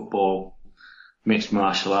football, mixed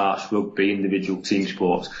martial arts, rugby, individual team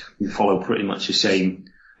sports, you follow pretty much the same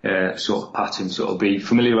sort of pattern. So it'll be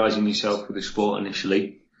familiarising yourself with the sport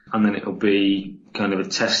initially, and then it'll be kind of a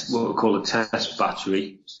test, what we call a test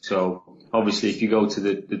battery. So obviously if you go to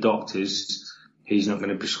the doctors, he's not going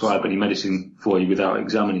to prescribe any medicine for you without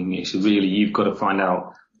examining it. So really you've got to find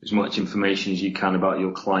out as much information as you can about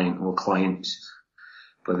your client or clients,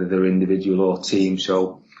 whether they're individual or team.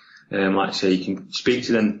 So like I say, you can speak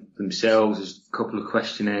to them themselves. There's a couple of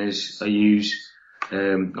questionnaires I use,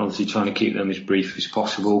 obviously trying to keep them as brief as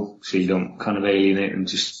possible so you don't kind of alienate them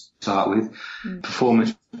to start with.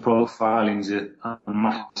 Performance profiling is a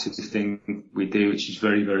massive thing we do, which is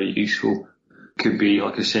very, very useful. Could be,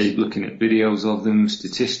 like I say, looking at videos of them,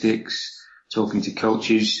 statistics, talking to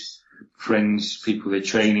coaches, friends, people they're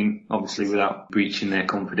training, obviously without breaching their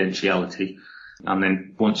confidentiality. And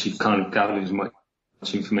then once you've kind of gathered as much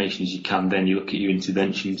information as you can, then you look at your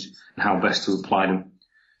interventions and how best to apply them.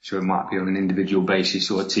 So it might be on an individual basis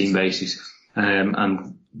or a team basis,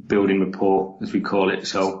 and building rapport, as we call it.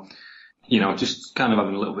 So, just kind of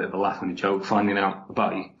having a little bit of a laugh and a joke, finding out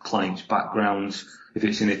about your clients' backgrounds. If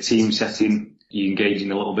it's in a team setting, you engage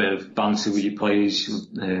in a little bit of banter with your players,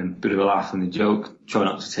 bit of a laugh and a joke. Try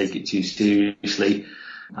not to take it too seriously,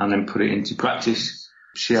 and then put it into practice.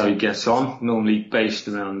 See how you get on, normally based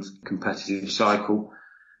around competitive cycle.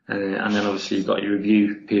 And then obviously you've got your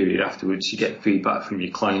review period afterwards. You get feedback from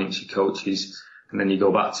your clients, your coaches, and then you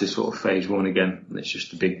go back to sort of phase 1 again. And it's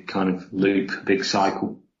just a big kind of loop, a big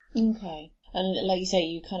cycle. Okay. And like you say,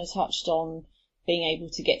 you kind of touched on being able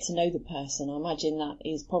to get to know the person. I imagine that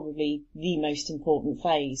is probably the most important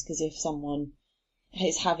phase, because if someone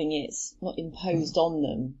is having it not imposed on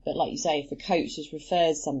them, but like you say, if a coach has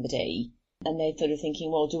referred somebody and they're sort of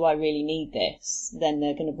thinking, well, do I really need this? Then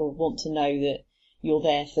they're going to want to know that you're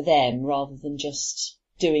there for them rather than just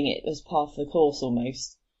doing it as part of the course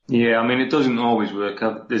almost. Yeah, I mean, it doesn't always work.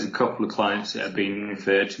 There's a couple of clients that have been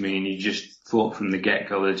referred to me and you just thought from the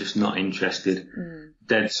get-go they're just not interested.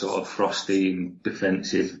 Dead sort of frosty and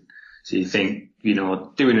defensive. So you think,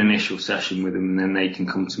 do an initial session with them and then they can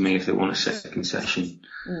come to me if they want a second session.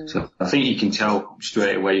 So I think you can tell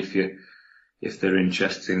straight away if they're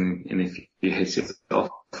interested and if you hit it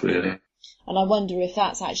off, really. And I wonder if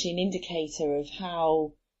that's actually an indicator of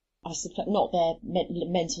how, I suppose, not their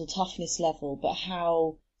mental toughness level, but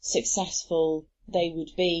how successful they would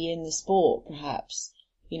be in the sport, perhaps.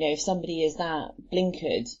 If somebody is that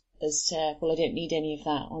blinkered as to, well, I don't need any of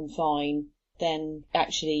that, I'm fine, then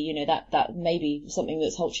actually, that may be something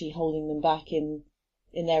that's actually holding them back in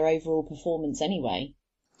their overall performance anyway.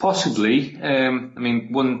 Possibly. I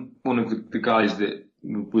mean, one of the guys that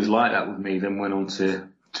was like that with me then went on to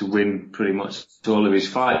win pretty much all of his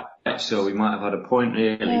fights, so he might have had a point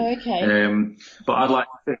really. Oh, okay. But I'd like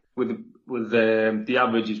to think with the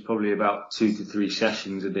average is probably about 2 to 3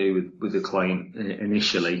 sessions a day with the client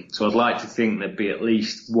initially. So I'd like to think there'd be at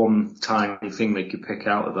least one tiny thing they could pick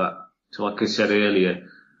out of that. So like I said earlier,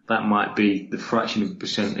 that might be the fraction of a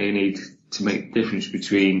percent they need to make the difference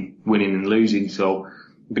between winning and losing. So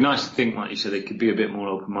it'd be nice to think, like you said, they could be a bit more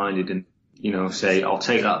open-minded and, say, I'll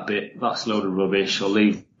take that bit, that's a load of rubbish, I'll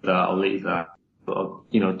leave that. But,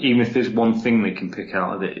 even if there's one thing they can pick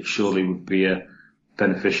out of it, it surely would be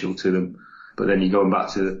beneficial to them. But then you're going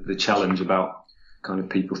back to the challenge about kind of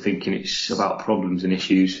people thinking it's about problems and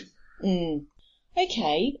issues.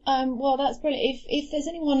 Okay, well, that's brilliant. If there's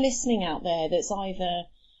anyone listening out there that's either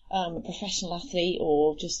a professional athlete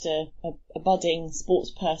or just a budding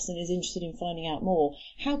sports person is interested in finding out more,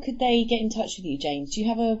 how could they get in touch with you, James? Do you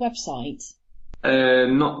have a website?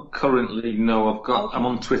 Not currently, no. Okay. I'm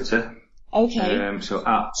on Twitter. Okay. So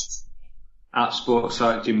at Sports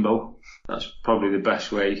Site Jimbo. That's probably the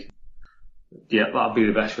best way. Yeah, that'll be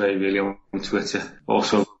the best way really on Twitter.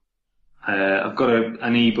 Also, I've got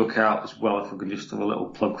an ebook out as well, if I can just have a little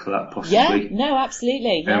plug for that possibly. Yeah, no,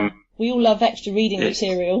 absolutely. Yeah. We all love extra reading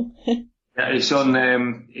material. Yeah, it's on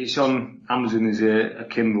Amazon as a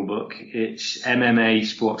Kindle book. It's MMA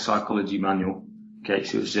Sports Psychology Manual. Okay,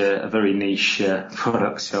 so it's a very niche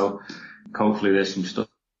product, so hopefully there's some stuff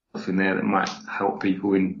in there that might help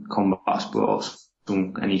people in combat sports,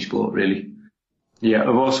 any sport really. Yeah,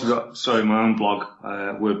 I've also got, my own blog,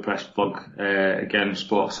 WordPress blog, again,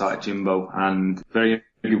 Sports Site Jimbo, and very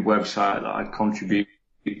good website that I contribute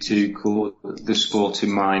to called The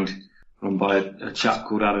Sporting Mind, run by a chap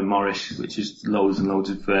called Adam Morris, which is loads and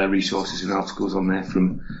loads of resources and articles on there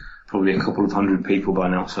from probably a couple of hundred people by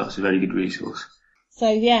now, so that's a very good resource.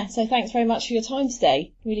 So thanks very much for your time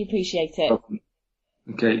today. Really appreciate it.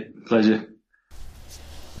 Okay, pleasure.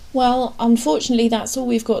 Well, unfortunately, that's all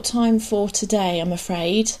we've got time for today, I'm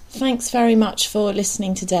afraid. Thanks very much for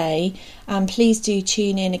listening today, and please do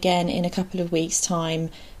tune in again in a couple of weeks' time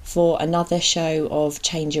for another show of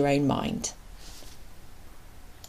Change Your Own Mind.